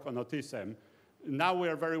this work on autism. Now we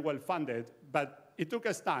are very well funded, but it took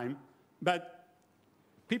us time. But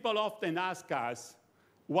people often ask us,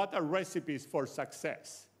 what are recipes for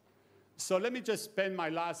success? So let me just spend my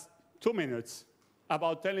last 2 minutes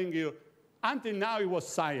about telling you, until now it was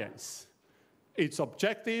science. It's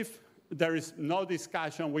objective. There is no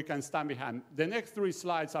discussion we can stand behind. The next 3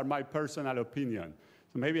 slides are my personal opinion.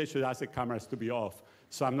 So maybe I should ask the cameras to be off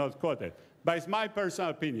so I'm not quoted. But it's my personal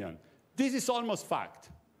opinion. This is almost fact.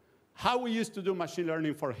 How we used to do machine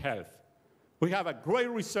learning for health. We have a great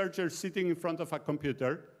researcher sitting in front of a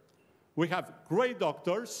computer. We have great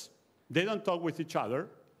doctors. They don't talk with each other.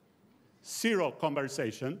 0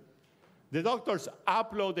 conversation. The doctors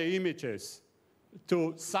upload the images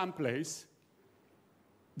to some place.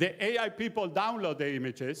 The AI people download the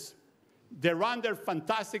images. They run their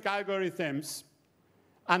fantastic algorithms,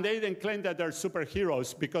 and they then claim that they're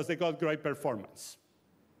superheroes because they got great performance.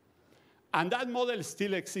 And that model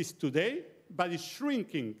still exists today, but it's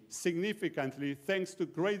shrinking significantly thanks to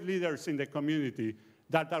great leaders in the community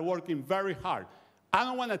that are working very hard. I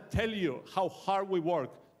don't want to tell you how hard we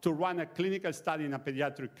work to run a clinical study in a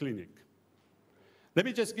pediatric clinic. Let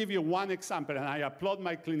me just give you one example, and I applaud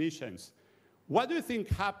my clinicians. What do you think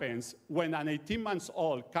happens when an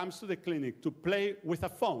 18-month-old comes to the clinic to play with a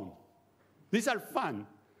phone? These are fun,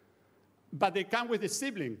 but they come with a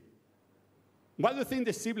sibling. What do you think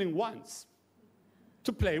the sibling wants?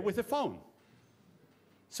 To play with a phone.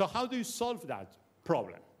 So how do you solve that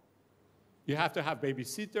problem? You have to have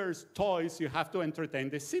babysitters, toys, you have to entertain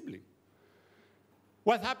the sibling.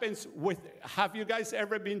 What happens with, have you guys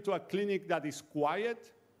ever been to a clinic that is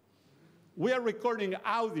quiet? We are recording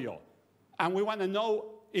audio, and we want to know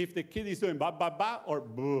if the kid is doing ba, ba, ba, or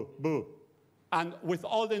boo, boo, and with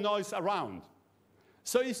all the noise around.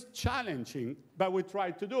 So it's challenging, but we try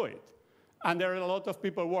to do it. And there are a lot of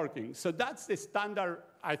people working. So that's the standard,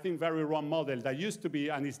 I think, very wrong model that used to be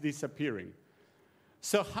and is disappearing.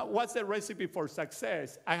 So what's the recipe for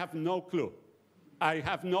success? I have no clue. I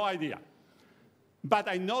have no idea. But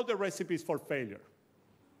I know the recipes for failure.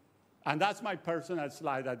 And that's my personal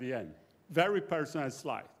slide at the end. Very personal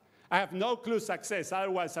slide. I have no clue success.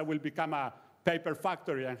 Otherwise, I will become a paper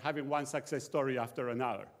factory and having one success story after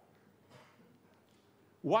another.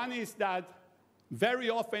 One is that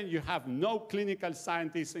very often you have no clinical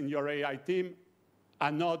scientist in your AI team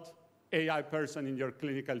and not AI person in your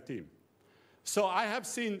clinical team. So I have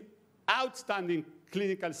seen outstanding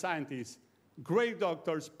clinical scientists, great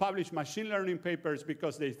doctors publish machine learning papers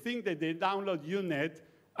because they think that they download UNet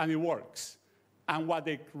and it works. And what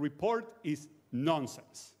they report is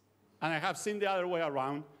nonsense. And I have seen the other way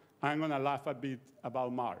around. I'm going to laugh a bit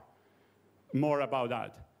about more about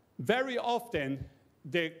that. Very often,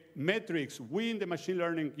 the metrics we in the machine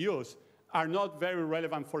learning use are not very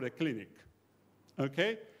relevant for the clinic.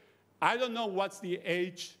 Okay? I don't know what's the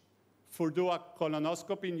age for do a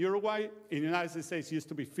colonoscopy in Uruguay. In the United States, it used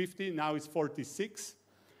to be 50. Now it's 46.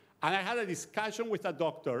 And I had a discussion with a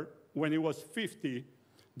doctor when he was 50.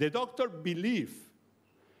 The doctor believed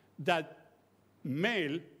that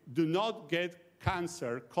male do not get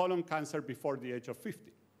cancer, colon cancer, before the age of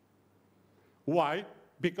 50. Why?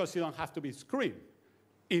 Because you don't have to be screened.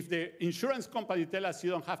 If the insurance company tells us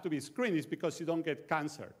you don't have to be screened, it's because you don't get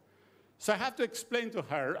cancer. So I have to explain to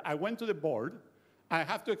her, I went to the board, I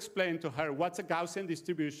have to explain to her what's a Gaussian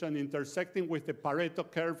distribution intersecting with the Pareto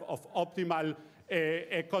curve of optimal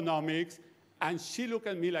economics, and she looked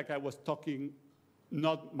at me like I was talking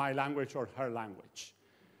not my language or her language.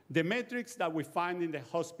 The metrics that we find in the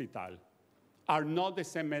hospital are not the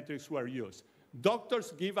same metrics we're used.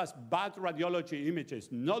 Doctors give us bad radiology images,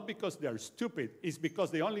 not because they're stupid, it's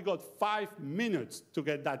because they only got 5 minutes to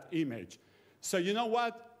get that image. So you know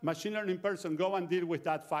what? Machine learning person, go and deal with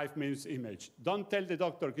that 5 minutes image. Don't tell the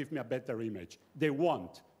doctor, give me a better image. They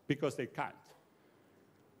won't, because they can't.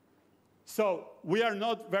 So we are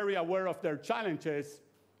not very aware of their challenges,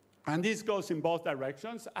 and this goes in both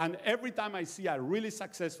directions. And every time I see a really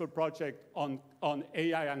successful project on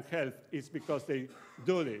AI and health, it's because they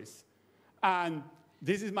do this. And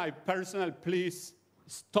this is my personal, please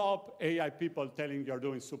stop AI people telling you're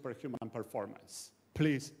doing superhuman performance.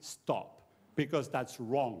 Please stop, because that's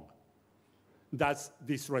wrong. That's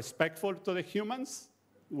disrespectful to the humans,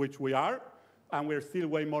 which we are, and we're still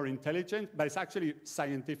way more intelligent, but it's actually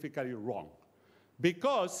scientifically wrong.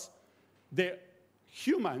 Because the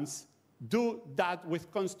humans do that with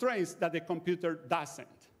constraints that the computer doesn't,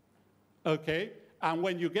 okay? And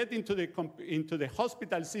when you get into the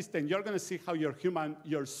hospital system, you're going to see how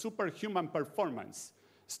your superhuman performance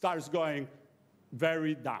starts going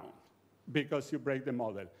very down because you break the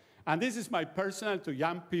model. And this is my personal to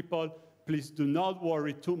young people. Please do not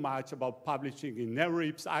worry too much about publishing in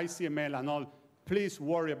NeurIPS, ICML, and all. Please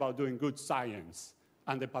worry about doing good science,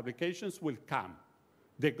 and the publications will come.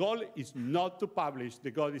 The goal is not to publish.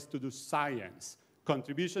 The goal is to do science,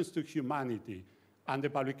 contributions to humanity, and the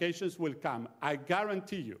publications will come. I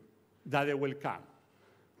guarantee you that they will come.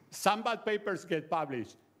 Some bad papers get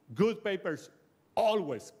published. Good papers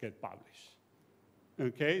always get published.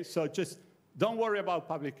 Okay? So just don't worry about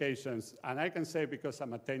publications. And I can say because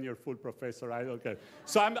I'm a tenure full professor, I don't care.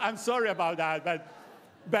 So I'm sorry about that,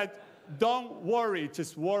 but don't worry.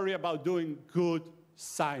 Just worry about doing good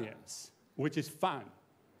science, which is fun.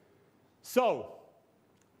 So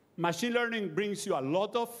machine learning brings you a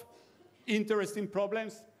lot of interesting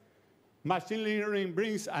problems. Machine learning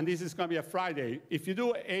brings, and this is going to be a Friday, if you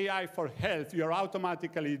do AI for health, you're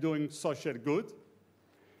automatically doing social good.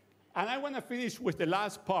 And I want to finish with the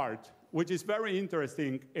last part, which is very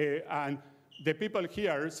interesting. And the people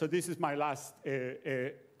here, so this is my last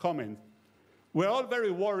comment. We're all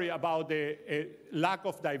very worried about the lack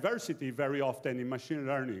of diversity very often in machine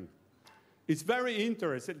learning. It's very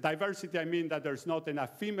interesting. Diversity, I mean that there's not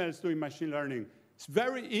enough females doing machine learning. It's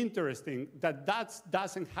very interesting that that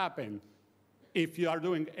doesn't happen if you are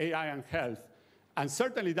doing AI and health, and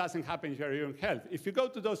certainly doesn't happen if you're doing health. If you go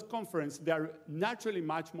to those conferences, they're naturally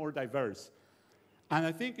much more diverse. And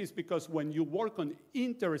I think it's because when you work on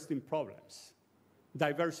interesting problems,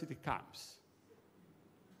 diversity comes.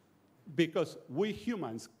 Because we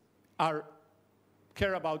humans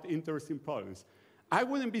care about interesting problems. I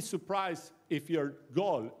wouldn't be surprised if your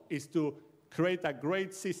goal is to create a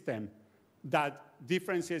great system that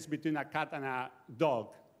differentiates between a cat and a dog,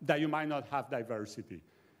 that you might not have diversity.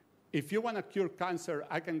 If you want to cure cancer,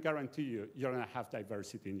 I can guarantee you, you're going to have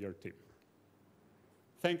diversity in your team.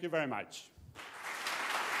 Thank you very much.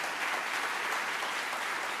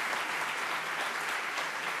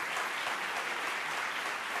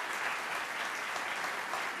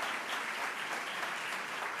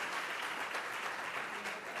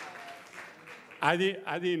 I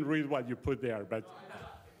didn't read what you put there, but...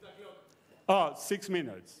 Oh, 6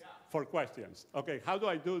 minutes for questions. Okay, how do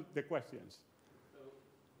I do the questions? So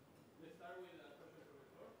let's start with a question from the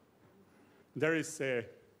floor. There is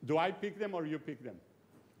do I pick them or you pick them?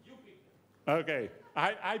 You pick them. Okay,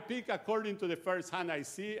 I pick according to the first hand I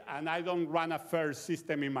see, and I don't run a first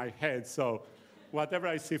system in my head, so whatever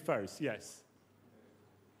I see first, yes.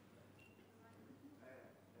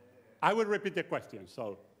 I will repeat the question,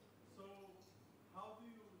 so.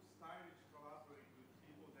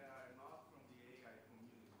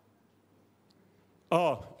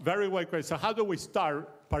 Oh, very well question. So how do we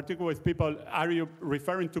start, particularly with people? Are you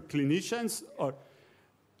referring to clinicians? Or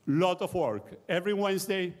lot of work. Every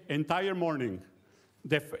Wednesday, entire morning.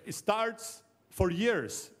 It starts for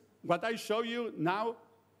years. What I show you now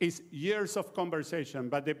is years of conversation.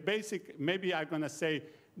 But the basic, maybe I'm going to say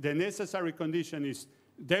the necessary condition is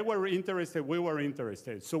They were interested, we were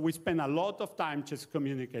interested. So we spent a lot of time just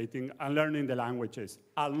communicating and learning the languages,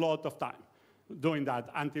 a lot of time doing that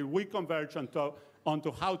until we converge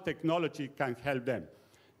onto how technology can help them.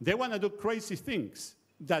 They want to do crazy things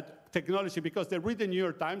that technology, because they read the New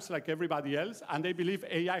York Times like everybody else, and they believe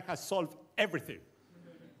AI has solved everything.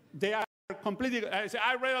 They are completely,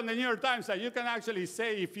 I read on the New York Times that you can actually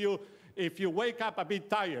say if you wake up a bit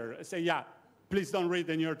tired, say, yeah, please don't read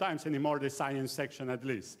the New York Times anymore, the science section at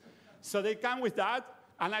least. So they come with that,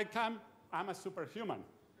 and I'm a superhuman.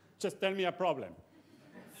 Just tell me a problem.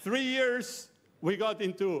 3 years, we got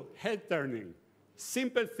into head turning,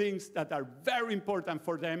 simple things that are very important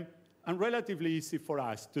for them and relatively easy for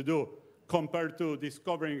us to do compared to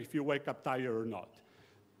discovering if you wake up tired or not.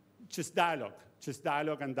 Just dialogue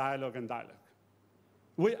and dialogue and dialogue.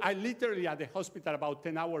 I literally at the hospital about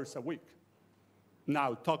 10 hours a week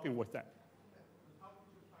now talking with them.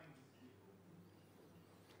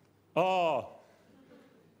 Oh,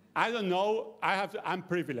 I don't know. I'm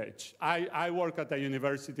privileged. I work at a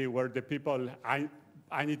university where the people, I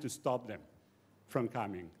need to stop them from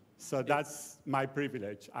coming. So that's my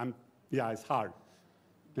privilege. Yeah, it's hard.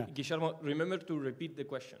 Yeah. Guillermo, remember to repeat the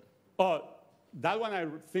question. Oh, that one I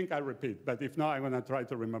think I repeat, but if not, I'm going to try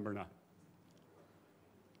to remember now.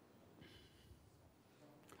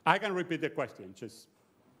 I can repeat the question, just.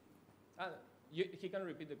 He can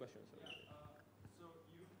repeat the question. So. So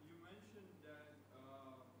you mentioned that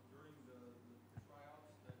during the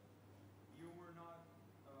tryouts that you were not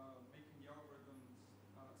making the algorithms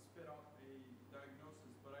spit out a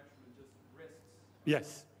diagnosis, but actually just risks.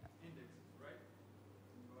 Yes. Indexes, right?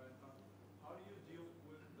 But how do you deal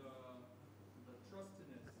with the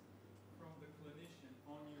trustiness from the clinician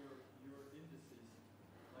on your indices?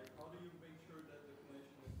 Like, how do you make sure that the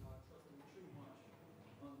clinician is not trusting too much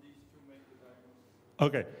on these to make the diagnosis?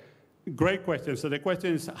 Okay, great question. So the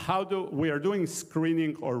question is, we are doing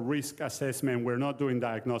screening or risk assessment. We're not doing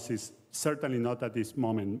diagnosis, certainly not at this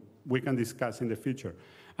moment. We can discuss in the future.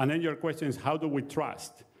 And then your question is, how do we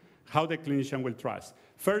trust? How the clinician will trust?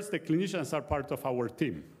 First, the clinicians are part of our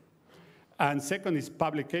team. And second is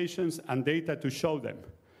publications and data to show them.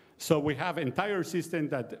 So we have an entire system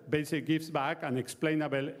that basically gives back an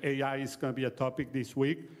explainable AI is going to be a topic this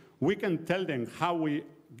week. We can tell them how we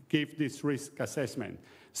give this risk assessment.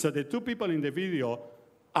 So the two people in the video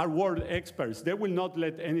are world experts. They will not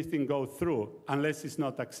let anything go through unless it's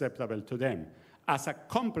not acceptable to them. As a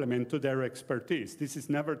complement to their expertise, this is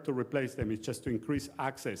never to replace them. It's just to increase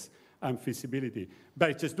access and feasibility. But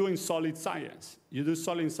it's just doing solid science. You do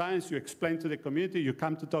solid science, you explain to the community, you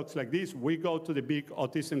come to talks like this. We go to the big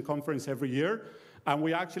autism conference every year, and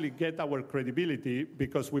we actually get our credibility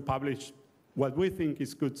because we publish what we think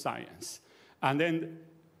is good science. And then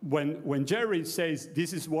when Jerry says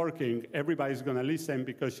this is working, everybody's going to listen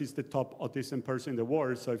because she's the top autism person in the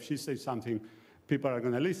world. So if she says something, people are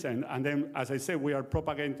going to listen. And then, as I said, we are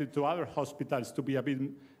propagating to other hospitals to be a bit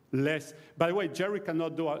less. By the way, Jerry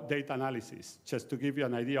cannot do data analysis, just to give you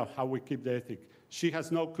an idea of how we keep the ethic. She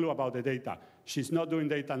has no clue about the data. She's not doing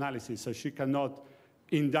data analysis, so she cannot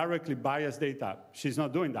indirectly bias data. She's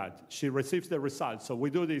not doing that. She receives the results. So we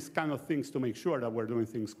do these kind of things to make sure that we're doing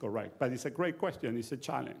things correct. But it's a great question. It's a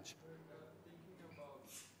challenge. Thinking about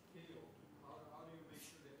scale, how do you make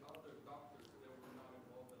sure that other doctors that were not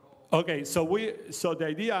involved at all? Okay, so the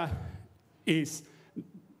idea is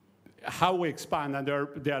how we expand, and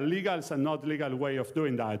there are legal and not legal way of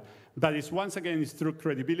doing that. But it's once again, it's through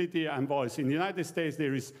credibility and voice. In the United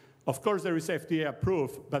States, of course, there is FDA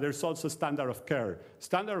approved, but there's also standard of care.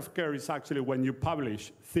 Standard of care is actually when you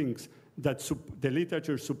publish things that the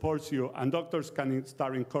literature supports you, and doctors can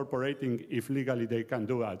start incorporating if legally they can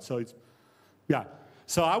do that. So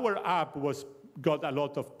So our app got a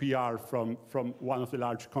lot of PR from one of the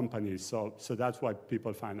large companies. So that's why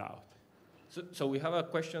people find out. So we have a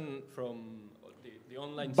question from the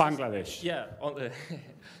online Bangladesh. System. Yeah, on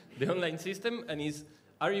the online system, and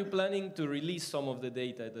are you planning to release some of the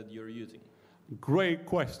data that you're using? Great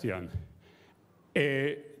question.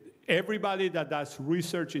 Everybody that does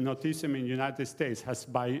research in autism in the United States has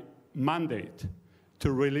by mandate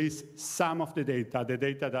to release some of the data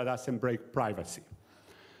that doesn't break privacy.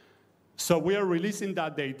 So we are releasing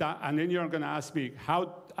that data, and then you're going to ask me,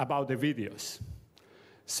 how about the videos?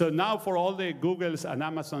 So now for all the Googles and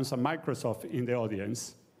Amazons and Microsoft in the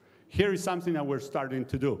audience, here is something that we're starting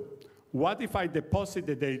to do. What if I deposit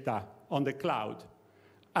the data on the cloud,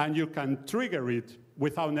 and you can trigger it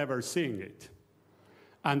without never seeing it?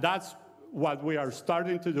 And that's what we are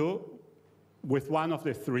starting to do with one of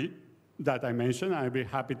the three that I mentioned. I'll be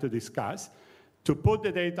happy to discuss. To put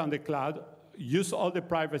the data on the cloud, use all the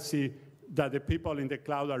privacy that the people in the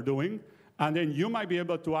cloud are doing. And then you might be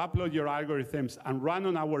able to upload your algorithms and run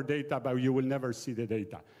on our data, but you will never see the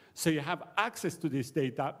data. So you have access to this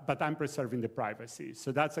data, but I'm preserving the privacy.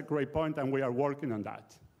 So that's a great point, and we are working on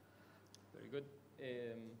that. Very good.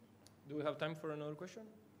 Do we have time for another question?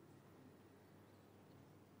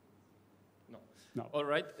 No. No. All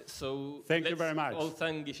right. So Thank you very much. All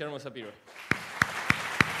thank Guillermo Sapiro.